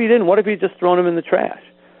 But what if he didn't? What if he'd just thrown them in the trash,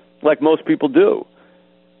 like most people do?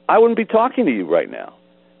 I wouldn't be talking to you right now.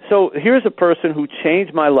 So here's a person who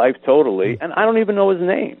changed my life totally, and I don't even know his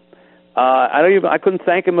name. I couldn't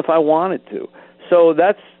thank him if I wanted to. So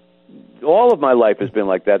that's all of my life has been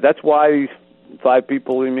like that. That's why these 5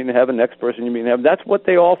 people you meet in heaven, next person you meet in heaven, that's what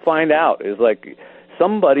they all find out, is like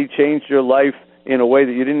somebody changed your life in a way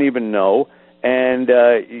that you didn't even know, and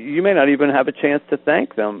you may not even have a chance to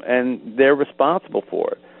thank them, and they're responsible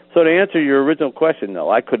for it. So to answer your original question, no,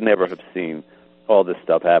 I could never have seen all this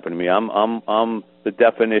stuff happen to me. I'm the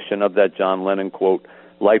definition of that John Lennon quote,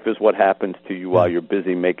 life is what happens to you while you're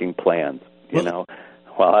busy making plans. You know,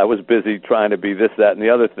 while I was busy trying to be this, that, and the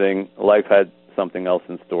other thing, life had something else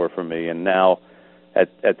in store for me. And now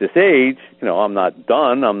at this age, you know, I'm not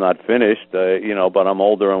done, I'm not finished, you know, but I'm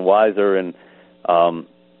older and wiser. And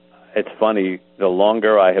it's funny, the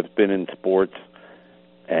longer I have been in sports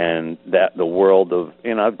and that the world of,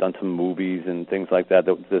 you know, I've done some movies and things like that,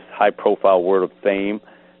 this high-profile world of fame,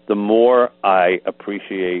 the more I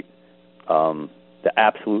appreciate the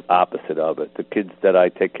absolute opposite of it. The kids that I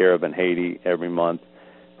take care of in Haiti every month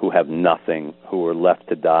who have nothing, who are left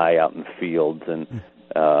to die out in fields and,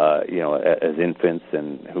 you know, as infants,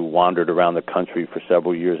 and who wandered around the country for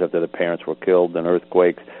several years after their parents were killed in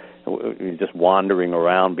earthquakes, just wandering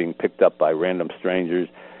around, being picked up by random strangers.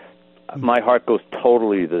 My heart goes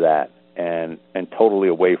totally to that, and totally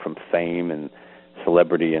away from fame and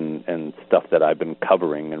celebrity and stuff that I've been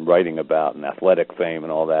covering and writing about, and athletic fame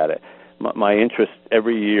and all that. My interests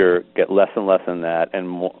every year get less and less in that, and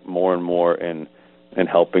more and more in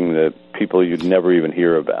helping the people you'd never even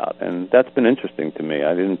hear about. And that's been interesting to me.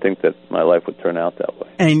 I didn't think that my life would turn out that way.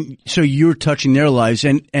 And so you're touching their lives,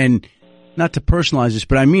 and not to personalize this,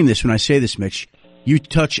 but I mean this when I say this, Mitch, you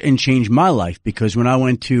touch and change my life, because when I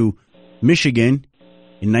went to Michigan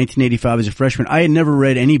in 1985 as a freshman, I had never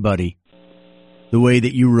read anybody the way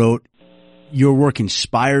that you wrote. Your work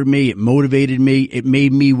inspired me. It motivated me. It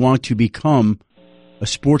made me want to become a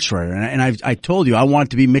sports writer. And I told you I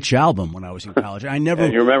wanted to be Mitch Albom when I was in college. I never.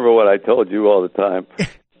 And you remember what I told you all the time?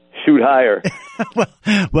 Shoot higher.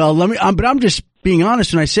 well, let me. But I'm just being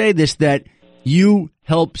honest when I say this, that you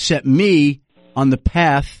helped set me on the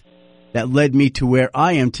path that led me to where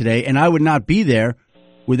I am today, and I would not be there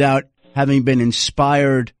without having been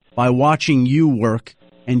inspired by watching you work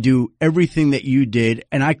and do everything that you did.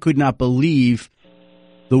 And I could not believe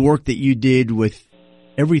the work that you did with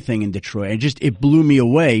everything in Detroit. It blew me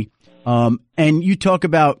away. And you talk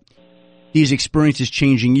about these experiences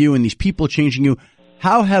changing you and these people changing you.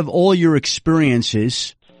 How have all your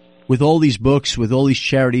experiences with all these books, with all these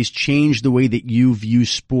charities, changed the way that you view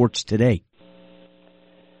sports today?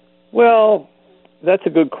 Well, that's a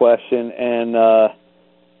good question. And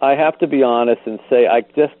I have to be honest and say I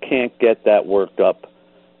just can't get that worked up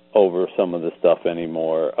over some of the stuff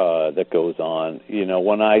anymore that goes on. You know,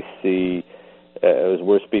 when I see, as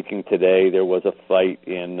we're speaking today, there was a fight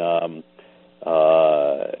in a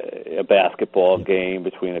basketball game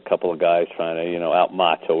between a couple of guys trying to, you know,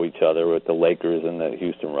 out-macho each other with the Lakers and the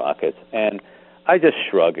Houston Rockets. And I just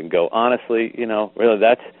shrug and go, honestly, you know, really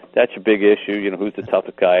that's your big issue. You know, who's the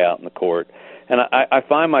toughest guy out in the court? And I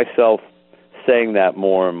find myself saying that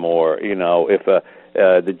more and more. You know, if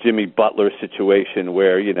the Jimmy Butler situation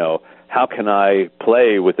where, you know, how can I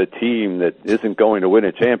play with a team that isn't going to win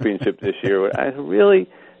a championship this year?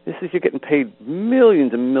 You're getting paid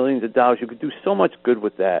millions and millions of dollars. You could do so much good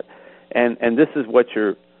with that, and this is what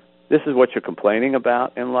you're complaining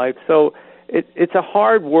about in life. So it's a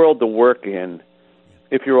hard world to work in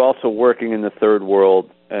if you're also working in the third world,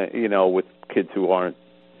 you know, with kids who aren't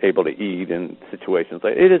able to eat and situations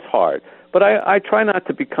like it is hard. But I try not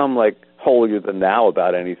to become like holier than thou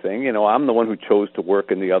about anything. You know, I'm the one who chose to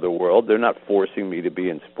work in the other world. They're not forcing me to be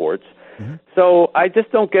in sports. Mm-hmm. So I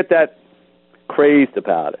just don't get that crazed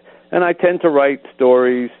about it. And I tend to write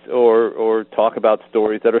stories or talk about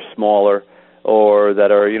stories that are smaller or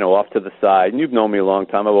that are, you know, off to the side. And you've known me a long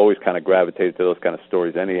time. I've always kind of gravitated to those kind of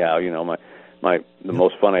stories anyhow. You know, the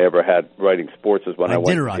most fun I ever had writing sports was when I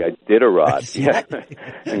went to the Iditarod, yeah,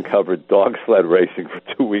 and covered dog sled racing for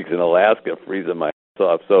 2 weeks in Alaska, freezing my ass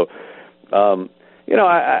off. So, you know,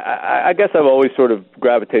 I guess I've always sort of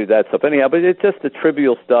gravitated to that stuff anyhow, but it's just the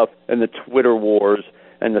trivial stuff and the Twitter wars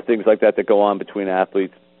and the things like that go on between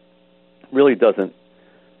athletes really doesn't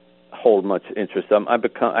hold much interest.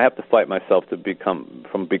 I have to fight myself to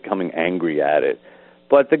becoming angry at it.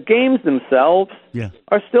 But the games themselves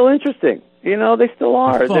are still interesting. You know, they still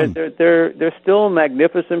are. Fun. They're still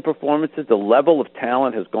magnificent performances. The level of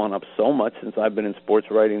talent has gone up so much since I've been in sports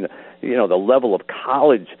writing. The level of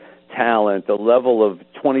college talent, the level of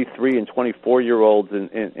 23 and 24-year-olds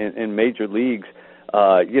in major leagues. We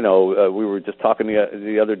were just talking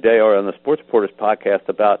the other day or on the Sports Reporters podcast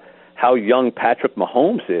about how young Patrick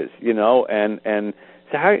Mahomes is, and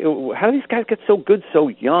so how do these guys get so good so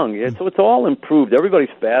young? So it's all improved. Everybody's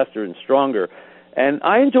faster and stronger. And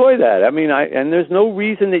I enjoy that. I mean, and there's no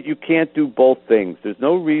reason that you can't do both things. There's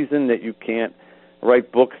no reason that you can't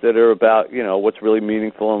write books that are about, what's really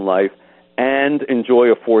meaningful in life and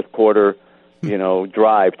enjoy a fourth quarter,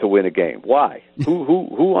 drive to win a game. Why?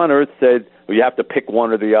 Who on earth said, well, you have to pick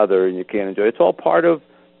one or the other and you can't enjoy it? It's all part of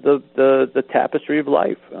the tapestry of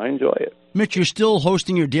life. I enjoy it. Mitch, you're still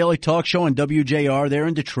hosting your daily talk show on WJR there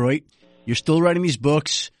in Detroit. You're still writing these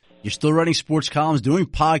books. You're still writing sports columns, doing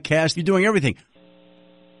podcasts. You're doing everything.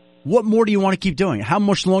 What more do you want to keep doing? How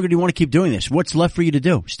much longer do you want to keep doing this? What's left for you to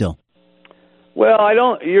do still? Well,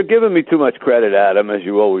 you're giving me too much credit, Adam, as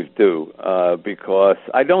you always do, because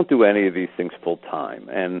I don't do any of these things full time.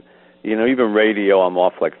 And, even radio, I'm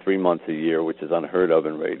off like 3 months a year, which is unheard of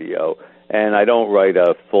in radio. And I don't write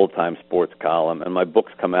a full-time sports column, and my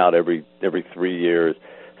books come out every 3 years.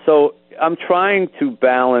 So I'm trying to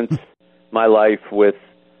balance my life with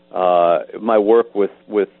my work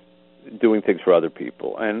with doing things for other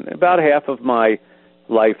people. And about half of my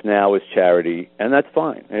life now is charity, and that's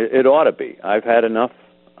fine. It ought to be. I've had enough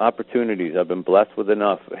opportunities. I've been blessed with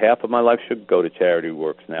enough. Half of my life should go to charity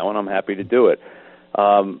works now, and I'm happy to do it.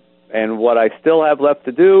 And what I still have left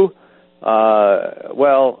to do,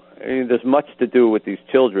 there's much to do with these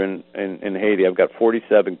children in Haiti. I've got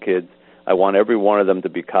 47 kids. I want every one of them to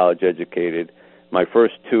be college educated. My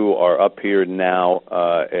first two are up here now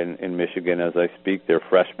in Michigan as I speak. They're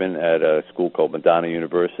freshmen at a school called Madonna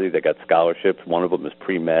University. They got scholarships. One of them is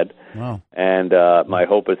pre-med. Wow. And my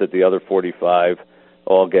hope is that the other 45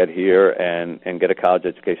 all get here and get a college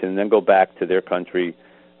education and then go back to their country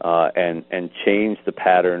and change the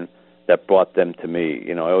pattern that brought them to me.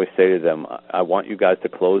 I always say to them, I want you guys to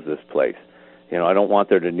close this place. I don't want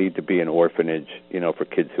there to need to be an orphanage, for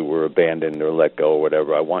kids who were abandoned or let go or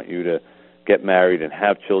whatever. I want you to get married and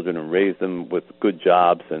have children and raise them with good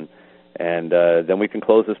jobs, and then we can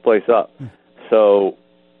close this place up. So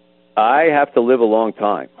I have to live a long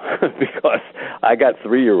time because I got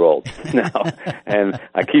 3-year-olds now, and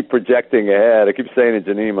I keep projecting ahead. I keep saying to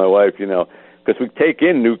Janine, my wife, because we take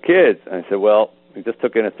in new kids. And I said, well, we just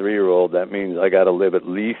took in a 3-year-old. That means I got to live at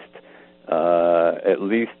least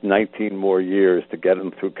 19 more years to get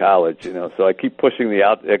them through college. So I keep pushing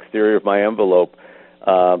the exterior of my envelope.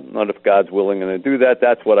 Not if God's willing to do that.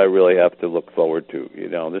 That's what I really have to look forward to.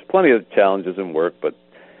 There's plenty of challenges in work, but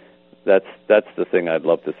that's the thing I'd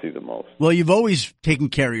love to see the most. Well, you've always taken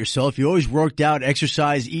care of yourself. You always worked out,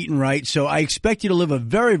 exercised, eaten right. So I expect you to live a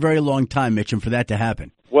very, very long time, Mitch, and for that to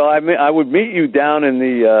happen. Well, I would meet you down in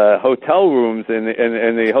the hotel rooms, in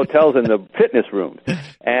the hotels and the fitness rooms,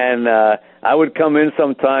 and I would come in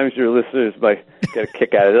sometimes. Your listeners might get a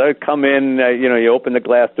kick out of it. I'd come in, you open the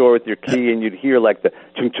glass door with your key, and you'd hear like the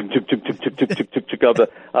chunk chunk chunk chunk chunk chunk chunk chunk chunk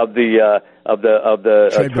of the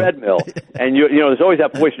treadmill, and there's always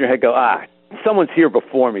that voice in your head go, someone's here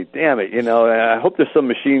before me. Damn it, I hope there's some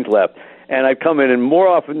machines left. And I'd come in, and more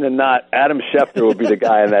often than not, Adam Schefter would be the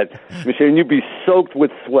guy in that machine, and you'd be soaked with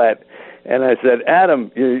sweat. And I said,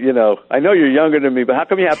 Adam, I know you're younger than me, but how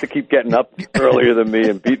come you have to keep getting up earlier than me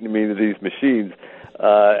and beating me to these machines?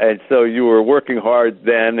 And so you were working hard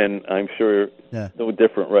then, and I'm sure no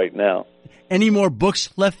different right now. Any more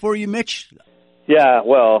books left for you, Mitch? Yeah,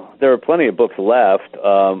 well, there are plenty of books left,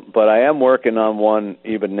 but I am working on one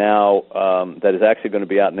even now that is actually going to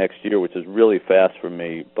be out next year, which is really fast for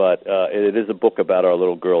me. But it is a book about our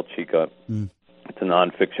little girl, Chica. It's a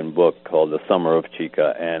nonfiction book called The Summer of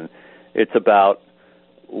Chica, and it's about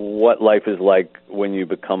what life is like when you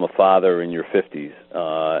become a father in your 50s.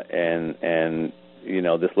 And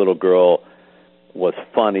this little girl was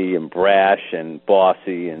funny and brash and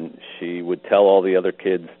bossy, and she would tell all the other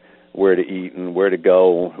kids where to eat and where to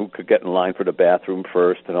go, who could get in line for the bathroom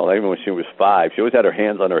first, and all that. Even when she was 5, she always had her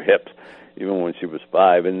hands on her hips, even when she was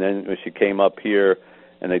 5. And then when she came up here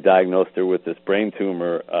and they diagnosed her with this brain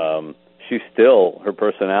tumor, her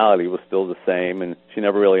personality was still the same, and she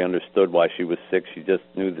never really understood why she was sick. She just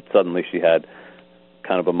knew that suddenly she had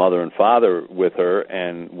kind of a mother and father with her,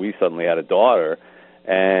 and we suddenly had a daughter.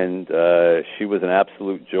 And she was an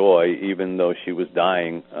absolute joy, even though she was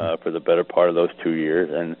dying for the better part of those 2 years.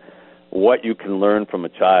 And what you can learn from a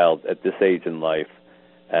child at this age in life,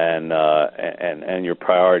 and your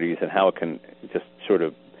priorities, and how it can just sort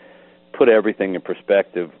of put everything in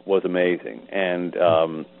perspective was amazing. And,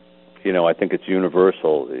 I think it's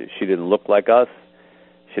universal. She didn't look like us.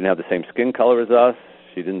 She didn't have the same skin color as us.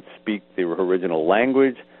 She didn't speak her original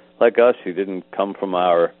language like us. She didn't come from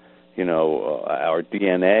our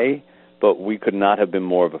DNA. But we could not have been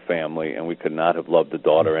more of a family, and we could not have loved the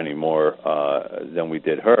daughter any more than we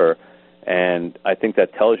did her. And I think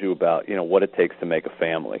that tells you about, what it takes to make a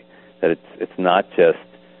family. That it's not just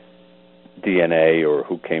DNA or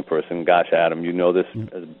who came first. And gosh, Adam, you know this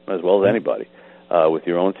as well as anybody with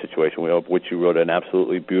your own situation, which you wrote an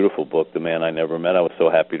absolutely beautiful book, The Man I Never Met. I was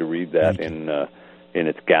so happy to read that in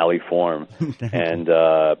its galley form. And,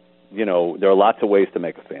 there are lots of ways to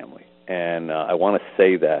make a family. And I want to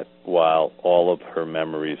say that while all of her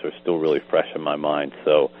memories are still really fresh in my mind.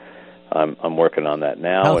 So I'm working on that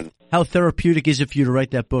now. How therapeutic is it for you to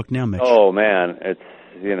write that book now, Mitch? Oh, man, it's,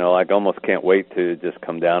 I almost can't wait to just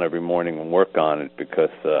come down every morning and work on it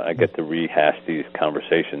because I get to rehash these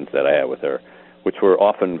conversations that I had with her, which were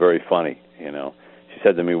often very funny. She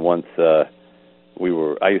said to me once,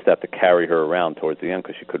 I used to have to carry her around towards the end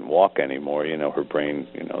because she couldn't walk anymore. Her brain,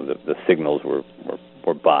 the signals were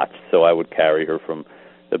botched. So I would carry her from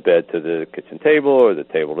the bed to the kitchen table or the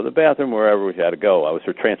table to the bathroom, wherever we had to go. I was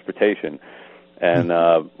her transportation. And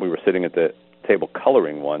we were sitting at the table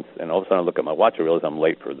coloring once, and all of a sudden I look at my watch and realize I'm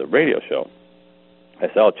late for the radio show. I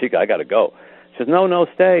said, "Oh, Chica, I got to go." She says, No,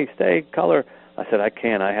 stay, color. I said, "I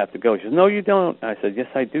can't, I have to go." She says, "No, you don't." I said, "Yes,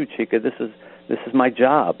 I do, Chica. This is my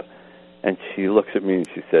job." And she looks at me and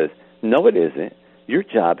she says, "No, it isn't. Your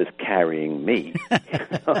job is carrying me."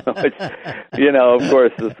 Which, of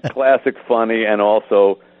course, is classic funny and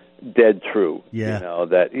also dead true. Yeah.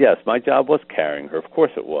 That, yes, my job was carrying her. Of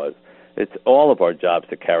course it was. It's all of our jobs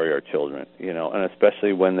to carry our children, and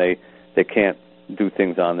especially when they can't do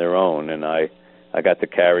things on their own. And I got to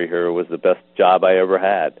carry her. It was the best job I ever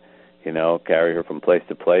had, carry her from place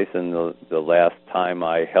to place. And the last time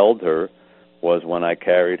I held her was when I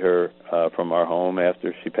carried her from our home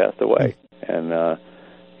after she passed away. And,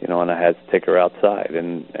 and I had to take her outside.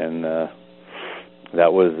 And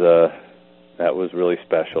that was really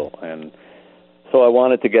special. And so I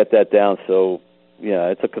wanted to get that down. So, yeah,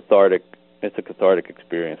 it's a cathartic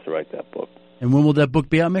experience to write that book. And when will that book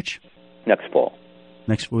be out, Mitch? Next fall.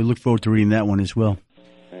 We look forward to reading that one as well.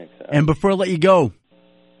 Thanks. And before I let you go,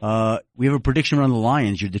 we have a prediction around the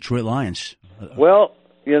Lions, your Detroit Lions. Well,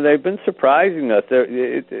 they've been surprising us.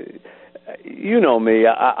 You know me,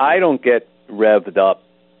 I don't get revved up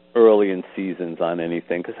early in seasons on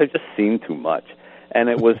anything because I've just seen too much. And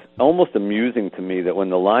it was almost amusing to me that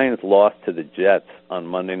when the Lions lost to the Jets on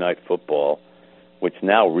Monday Night Football, which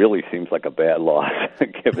now really seems like a bad loss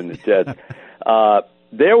given the Jets,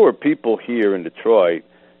 there were people here in Detroit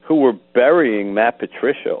who were burying Matt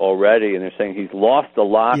Patricia already, and they're saying he's lost the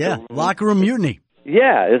locker room. Yeah, locker room mutiny.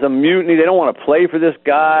 Yeah, there's a mutiny. They don't want to play for this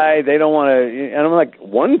guy. They don't want to. And I'm like,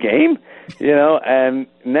 one game? And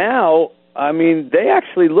now, they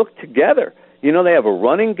actually look together. They have a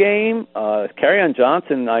running game. Kerryon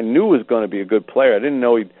Johnson, I knew was going to be a good player. I didn't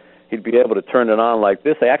know he'd be able to turn it on like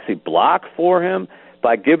this. They actually block for him.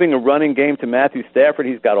 By giving a running game to Matthew Stafford,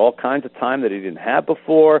 he's got all kinds of time that he didn't have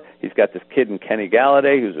before. He's got this kid in Kenny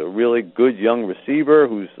Galladay who's a really good young receiver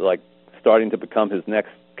who's like starting to become his next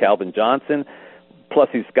Calvin Johnson. Plus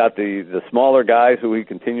he's got the smaller guys who he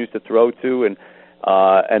continues to throw to, and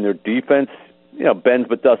their defense, bends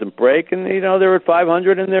but doesn't break. And they're at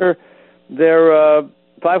 500 and they're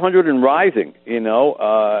 500 and rising.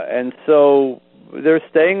 And so they're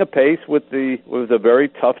staying apace with a very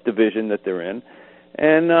tough division that they're in.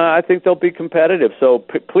 And I think they'll be competitive. So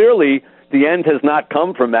clearly, the end has not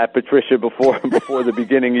come from Matt Patricia before the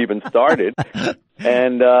beginning even started.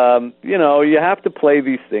 And you have to play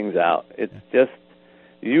these things out. It's just,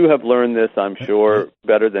 you have learned this, I'm sure,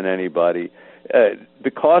 better than anybody.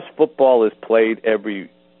 Because football is played every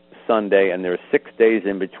Sunday, and there are 6 days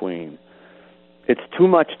in between. It's too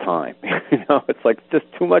much time. It's like just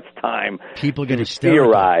too much time. People get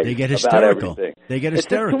hysterical. They get hysterical. They get hysterical. It's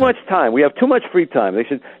just too much time. We have too much free time. They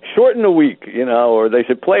should shorten a week, or they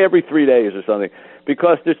should play every 3 days or something,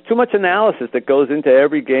 because there's too much analysis that goes into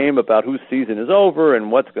every game about whose season is over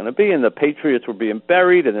and what's going to be. And the Patriots were being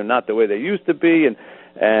buried, and they're not the way they used to be.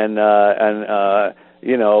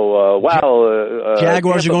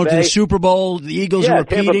 Jaguars are going to the Super Bowl. The Eagles are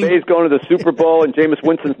repeating. Tampa Bay's going to the Super Bowl, and Jameis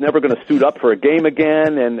Winston's never going to suit up for a game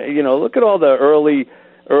again. And look at all the early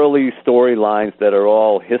storylines that are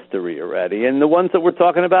all history already, and the ones that we're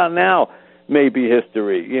talking about now may be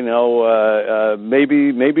history.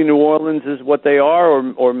 Maybe New Orleans is what they are,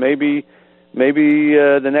 or maybe maybe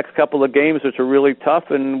the next couple of games, which are really tough,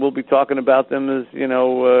 and we'll be talking about them as 3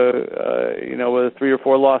 or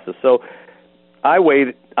 4 losses. So I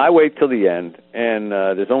wait till the end, and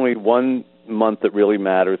there's only 1 month that really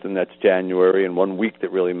matters, and that's January, and 1 week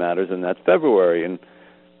that really matters, and that's February. And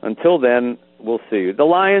until then, we'll see. The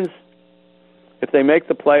Lions, if they make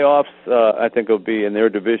the playoffs, I think it'll be in their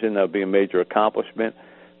division. That'll be a major accomplishment.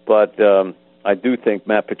 But I do think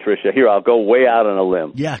Matt Patricia, here, I'll go way out on a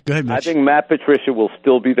limb. Yeah, go ahead, Mitch. I think Matt Patricia will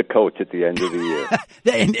still be the coach at the end of the year.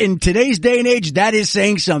 In today's day and age, that is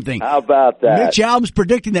saying something. How about that? Mitch Albom's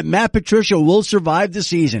predicting that Matt Patricia will survive the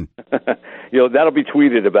season. That'll be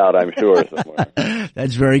tweeted about, I'm sure, somewhere.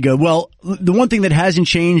 That's very good. Well, the one thing that hasn't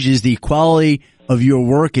changed is the quality of your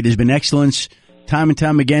work. It has been excellence time and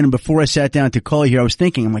time again. And before I sat down to call you here, I was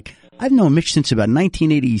thinking, I'm like, I've known Mitch since about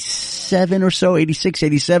 1987 or so, 86,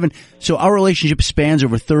 87. So our relationship spans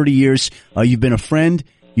over 30 years. You've been a friend.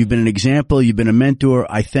 You've been an example. You've been a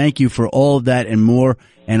mentor. I thank you for all of that and more.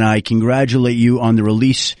 And I congratulate you on the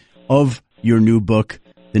release of your new book,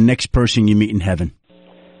 The Next Person You Meet in Heaven.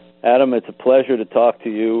 Adam, it's a pleasure to talk to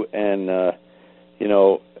you. And,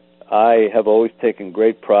 I have always taken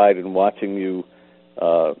great pride in watching you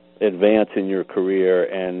advance in your career.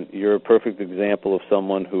 And you're a perfect example of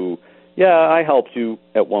someone who, I helped you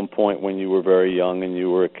at one point when you were very young and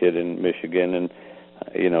you were a kid in Michigan, and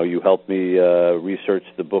you helped me research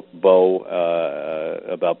the book Bo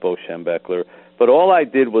about Bo Schembechler. But all I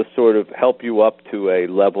did was sort of help you up to a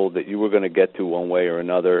level that you were going to get to one way or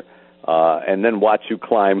another, and then watch you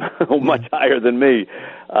climb much higher than me,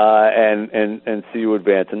 and see you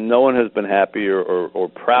advance. And no one has been happier or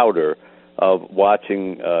prouder of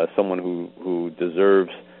watching someone who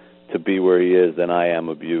deserves to be where he is than I am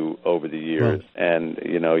of you over the years. Right. And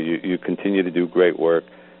you continue to do great work,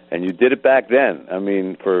 and you did it back then. I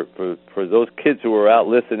mean, for those kids who were out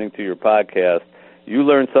listening to your podcast, you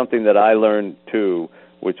learned something that I learned too,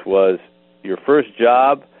 which was your first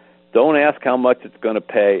job, don't ask how much it's going to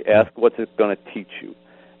pay, ask what's it going to teach you.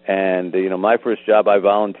 And my first job, I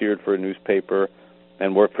volunteered for a newspaper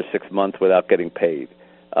and worked for 6 months without getting paid,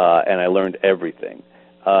 and I learned everything.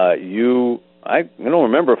 I don't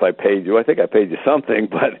remember if I paid you. I think I paid you something,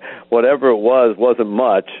 but whatever it was wasn't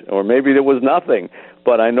much, or maybe there was nothing.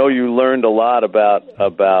 But I know you learned a lot about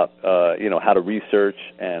how to research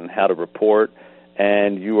and how to report,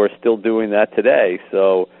 and you are still doing that today.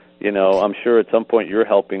 So I'm sure at some point you're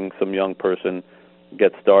helping some young person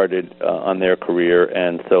get started on their career,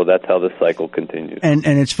 and so that's how the cycle continues. And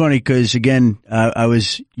it's funny because again, I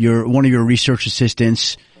was one of your research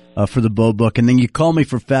assistants for the Bo book, and then you called me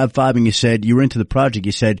for Fab Five, and you said you were into the project.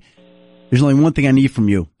 You said, "There's only one thing I need from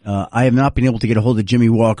you. I have not been able to get a hold of Jimmy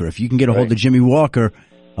Walker. If you can get a hold of Jimmy Walker,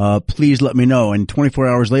 please let me know." And 24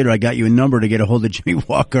 hours later, I got you a number to get a hold of Jimmy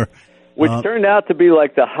Walker, which turned out to be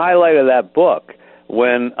like the highlight of that book.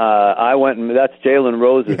 When I went, and that's Jalen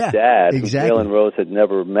Rose's dad, exactly. who Jalen Rose had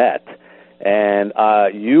never met, and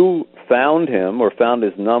you found him or found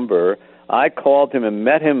his number. I called him and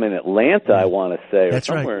met him in Atlanta, I want to say, or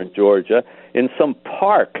somewhere in Georgia, in some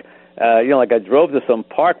park. I drove to some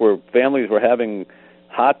park where families were having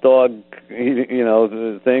hot dog,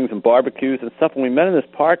 things and barbecues and stuff. When we met in this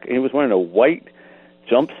park, he was wearing a white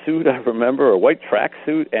jumpsuit, I remember, or a white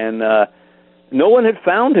tracksuit, and no one had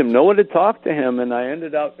found him. No one had talked to him, and I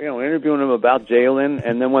ended up, interviewing him about Jalen,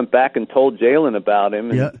 and then went back and told Jalen about him,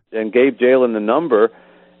 and gave Jalen the number.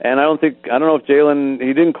 And I don't know if Jalen,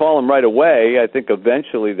 he didn't call him right away. I think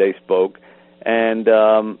eventually they spoke, and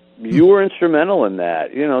you were instrumental in that.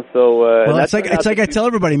 Well, it's like I tell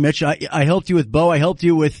everybody, Mitch. I helped you with Bo. I helped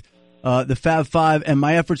you with the Fab Five, and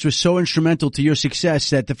my efforts were so instrumental to your success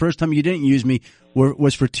that the first time you didn't use me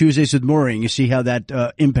was for Tuesdays with Maury, and you see how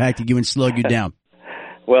that impacted you and slowed you down.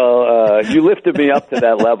 Well, you lifted me up to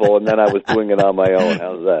that level, and then I was doing it on my own.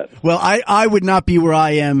 How's that? Well, I would not be where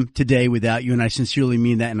I am today without you, and I sincerely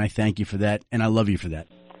mean that, and I thank you for that, and I love you for that.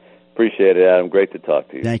 Appreciate it, Adam. Great to talk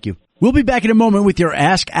to you. Thank you. We'll be back in a moment with your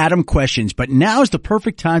Ask Adam questions, but now's the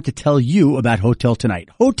perfect time to tell you about Hotel Tonight.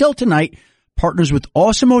 Hotel Tonight partners with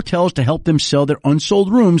awesome hotels to help them sell their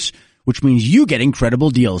unsold rooms, which means you get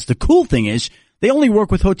incredible deals. The cool thing is they only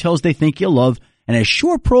work with hotels they think you'll love and has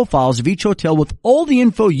short profiles of each hotel with all the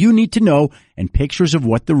info you need to know and pictures of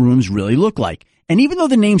what the rooms really look like. And even though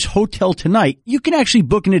the name's Hotel Tonight, you can actually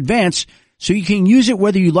book in advance so you can use it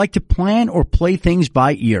whether you like to plan or play things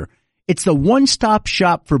by ear. It's the one-stop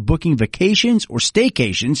shop for booking vacations or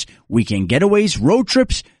staycations, weekend getaways, road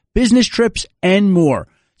trips, business trips, and more.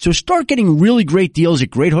 So start getting really great deals at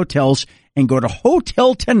great hotels and go to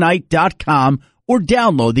HotelTonight.com or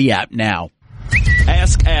download the app now.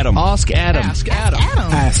 Ask Adam. Ask Adam. Ask Adam.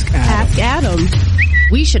 Ask Adam. Ask Adam.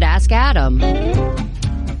 We should ask Adam.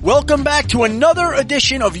 Welcome back to another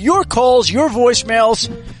edition of your calls, your voicemails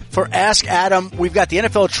for Ask Adam. We've got the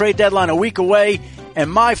NFL trade deadline a week away,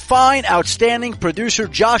 and my fine, outstanding producer,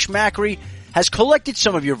 Josh Macri, has collected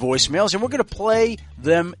some of your voicemails, and we're going to play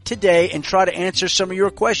them today and try to answer some of your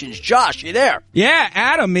questions. Josh, you there? Yeah,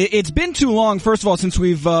 Adam, it's been too long, first of all, since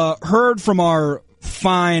we've heard from our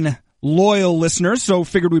fine, loyal listeners, so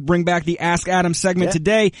figured we'd bring back the Ask Adam segment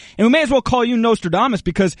today. And we may as well call you Nostradamus,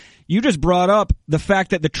 because you just brought up the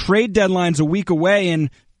fact that the trade deadline's a week away, and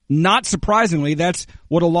not surprisingly, that's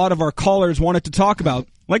what a lot of our callers wanted to talk about,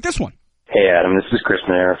 like this one. Hey, Adam, this is Chris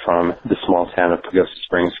Manera from the small town of Pagosa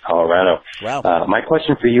Springs, Colorado. Wow. My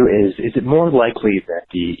question for you is it more likely that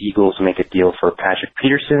the Eagles make a deal for Patrick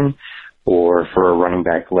Peterson or for a running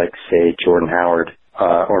back like, say, Jordan Howard,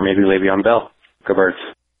 or maybe Le'Veon Bell? Go Birds.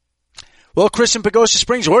 Well, Chris in Pagosa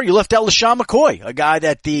Springs, or you left out LaShawn McCoy, a guy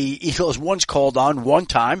that the Eagles once called on one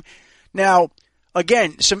time. Now,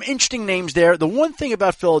 again, some interesting names there. The one thing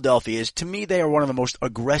about Philadelphia is, to me, they are one of the most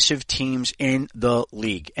aggressive teams in the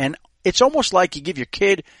league. And it's almost like you give your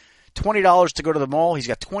kid $20 to go to the mall. He's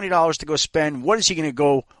got $20 to go spend. What is he going to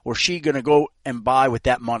go, or she going to go and buy with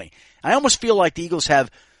that money? I almost feel like the Eagles have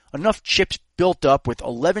enough chips built up with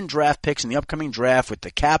 11 draft picks in the upcoming draft, with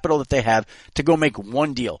the capital that they have, to go make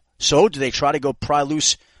one deal. So do they try to go pry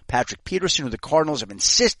loose Patrick Peterson, who the Cardinals have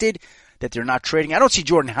insisted that they're not trading? I don't see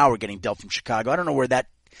Jordan Howard getting dealt from Chicago. I don't know where that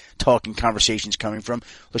talking conversation is coming from.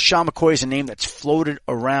 LaShawn McCoy is a name that's floated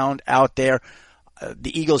around out there.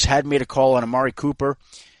 The Eagles had made a call on Amari Cooper.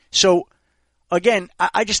 So, again,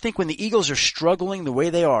 I just think when the Eagles are struggling the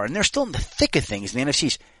way they are, and they're still in the thick of things in the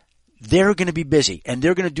NFC, they're going to be busy, and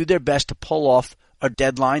they're going to do their best to pull off a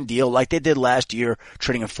deadline deal like they did last year,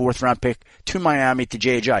 trading a fourth-round pick to Miami to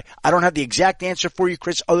JHI. I don't have the exact answer for you,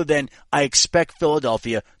 Chris, other than I expect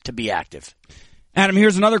Philadelphia to be active. Adam,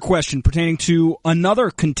 here's another question pertaining to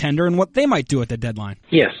another contender and what they might do at the deadline.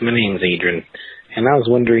 Yes, my name's Adrian, and I was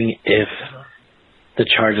wondering if the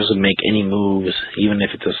Chargers would make any moves, even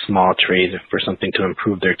if it's a small trade, for something to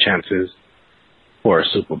improve their chances for a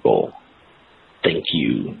Super Bowl. Thank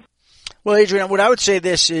you. Well, Adrian, what I would say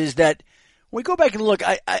this is that when we go back and look,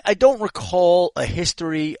 I don't recall a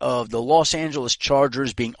history of the Los Angeles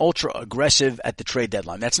Chargers being ultra aggressive at the trade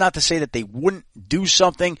deadline. That's not to say that they wouldn't do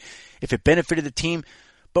something if it benefited the team.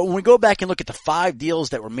 But when we go back and look at the 5 deals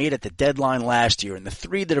that were made at the deadline last year and the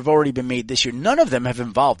 3 that have already been made this year, none of them have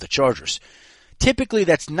involved the Chargers. Typically,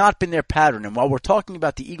 that's not been their pattern. And while we're talking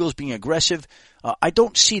about the Eagles being aggressive, I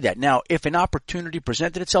don't see that. Now, if an opportunity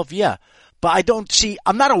presented itself, yeah. But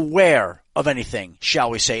I'm not aware of anything, shall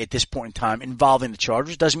we say, at this point in time involving the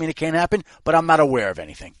Chargers. Doesn't mean it can't happen, but I'm not aware of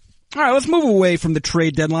anything. All right, let's move away from the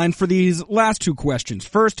trade deadline for these last 2 questions.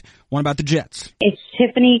 First, one about the Jets. It's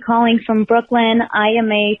Tiffany calling from Brooklyn. I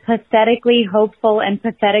am a pathetically hopeful and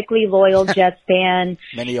pathetically loyal Jets fan.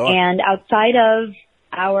 Many are. And outside of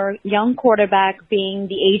our young quarterback being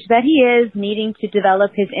the age that he is, needing to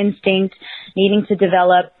develop his instinct, needing to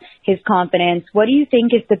develop his confidence, what do you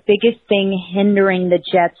think is the biggest thing hindering the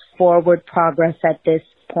Jets' forward progress at this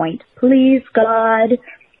point? Please, God.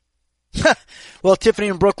 Well, Tiffany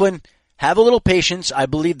in Brooklyn, have a little patience. I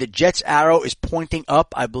believe the Jets' arrow is pointing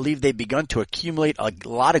up. I believe they've begun to accumulate a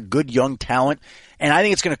lot of good young talent, and I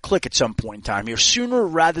think it's going to click at some point in time here, sooner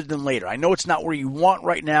rather than later. I know it's not where you want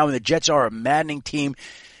right now, and the Jets are a maddening team,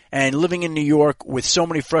 and living in New York with so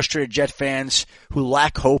many frustrated Jet fans who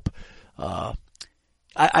lack hope,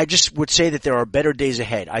 I just would say that there are better days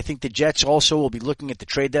ahead. I think the Jets also will be looking at the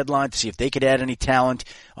trade deadline to see if they could add any talent.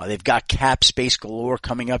 They've got cap space galore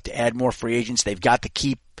coming up to add more free agents. They've got to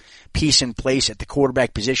keep piece in place at the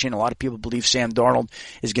quarterback position. A lot of people believe Sam Darnold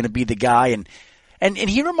is going to be the guy. And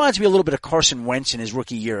he reminds me a little bit of Carson Wentz in his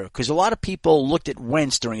rookie year, because a lot of people looked at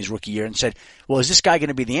Wentz during his rookie year and said, well, is this guy going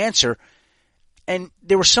to be the answer? And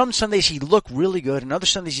there were some Sundays he looked really good, and other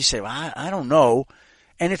Sundays he said, well, I don't know.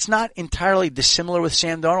 And it's not entirely dissimilar with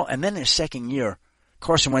Sam Darnold. And then in his second year,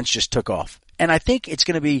 Carson Wentz just took off. And I think it's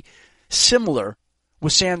going to be similar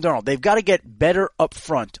with Sam Darnold. They've got to get better up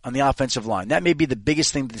front on the offensive line. That may be the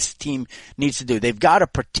biggest thing this team needs to do. They've got to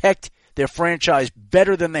protect their franchise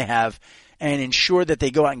better than they have and ensure that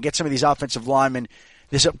they go out and get some of these offensive linemen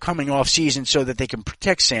this upcoming offseason so that they can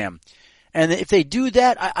protect Sam. And if they do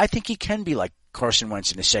that, I think he can be like Carson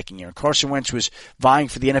Wentz in his second year. Carson Wentz was vying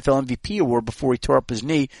for the NFL MVP award before he tore up his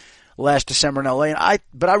knee last December in LA.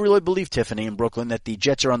 But I really believe, Tiffany in Brooklyn, that the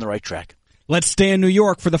Jets are on the right track. Let's stay in New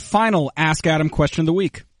York for the final Ask Adam question of the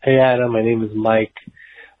week. Hey Adam, my name is Mike.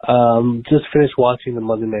 Just finished watching the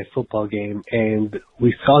Monday Night Football game, and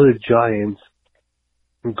we saw the Giants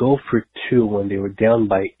go for 2 when they were down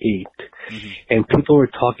by 8. And people were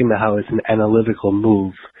talking about how it's an analytical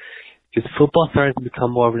move. Is football starting to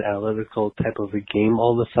become more of an analytical type of a game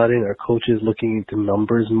all of a sudden? Are coaches looking into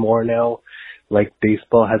numbers more now, like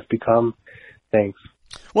baseball has become? Thanks.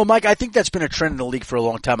 Well, Mike, I think that's been a trend in the league for a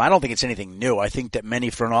long time. I don't think it's anything new. I think that many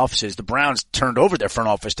front offices, the Browns turned over their front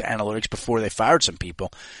office to analytics before they fired some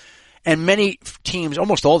people. And many teams,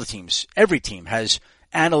 almost all the teams, every team has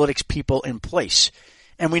analytics people in place.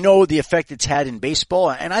 And we know the effect it's had in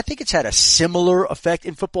baseball, and I think it's had a similar effect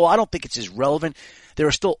in football. I don't think it's as relevant. There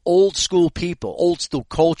are still old school people, old school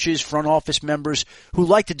coaches, front office members who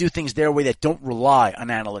like to do things their way that don't rely on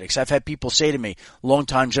analytics. I've had people say to me,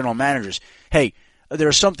 longtime general managers, hey, there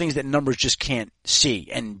are some things that numbers just can't see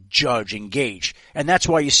and judge and gauge. And that's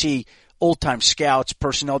why you see old-time scouts,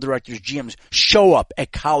 personnel directors, GMs show up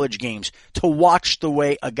at college games to watch the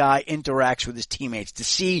way a guy interacts with his teammates, to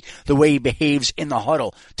see the way he behaves in the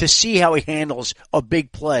huddle, to see how he handles a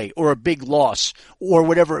big play or a big loss or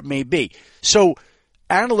whatever it may be. So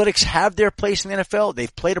analytics have their place in the NFL.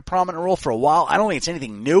 They've played a prominent role for a while. I don't think it's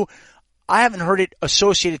anything new. I haven't heard it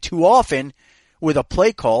associated too often with a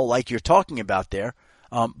play call like you're talking about there,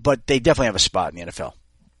 but they definitely have a spot in the NFL.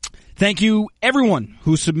 Thank you, everyone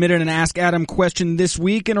who submitted an Ask Adam question this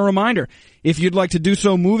week. And a reminder, if you'd like to do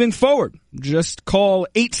so moving forward, just call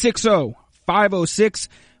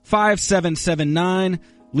 860-506-5779.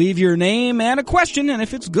 Leave your name and a question, and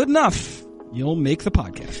if it's good enough, you'll make the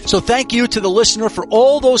podcast. So thank you to the listener for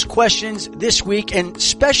all those questions this week, and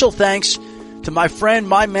special thanks to my friend,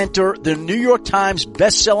 my mentor, the New York Times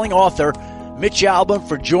best-selling author, Mitch Albom,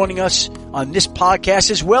 for joining us on this podcast,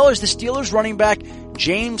 as well as the Steelers running back,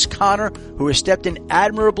 James Conner, who has stepped in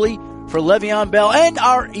admirably for Le'Veon Bell, and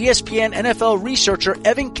our ESPN NFL researcher,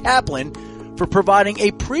 Evan Kaplan, for providing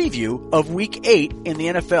a preview of Week 8 in the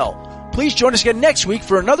NFL. Please join us again next week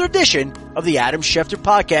for another edition of the Adam Schefter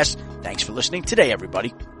Podcast. Thanks for listening today,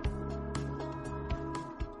 everybody.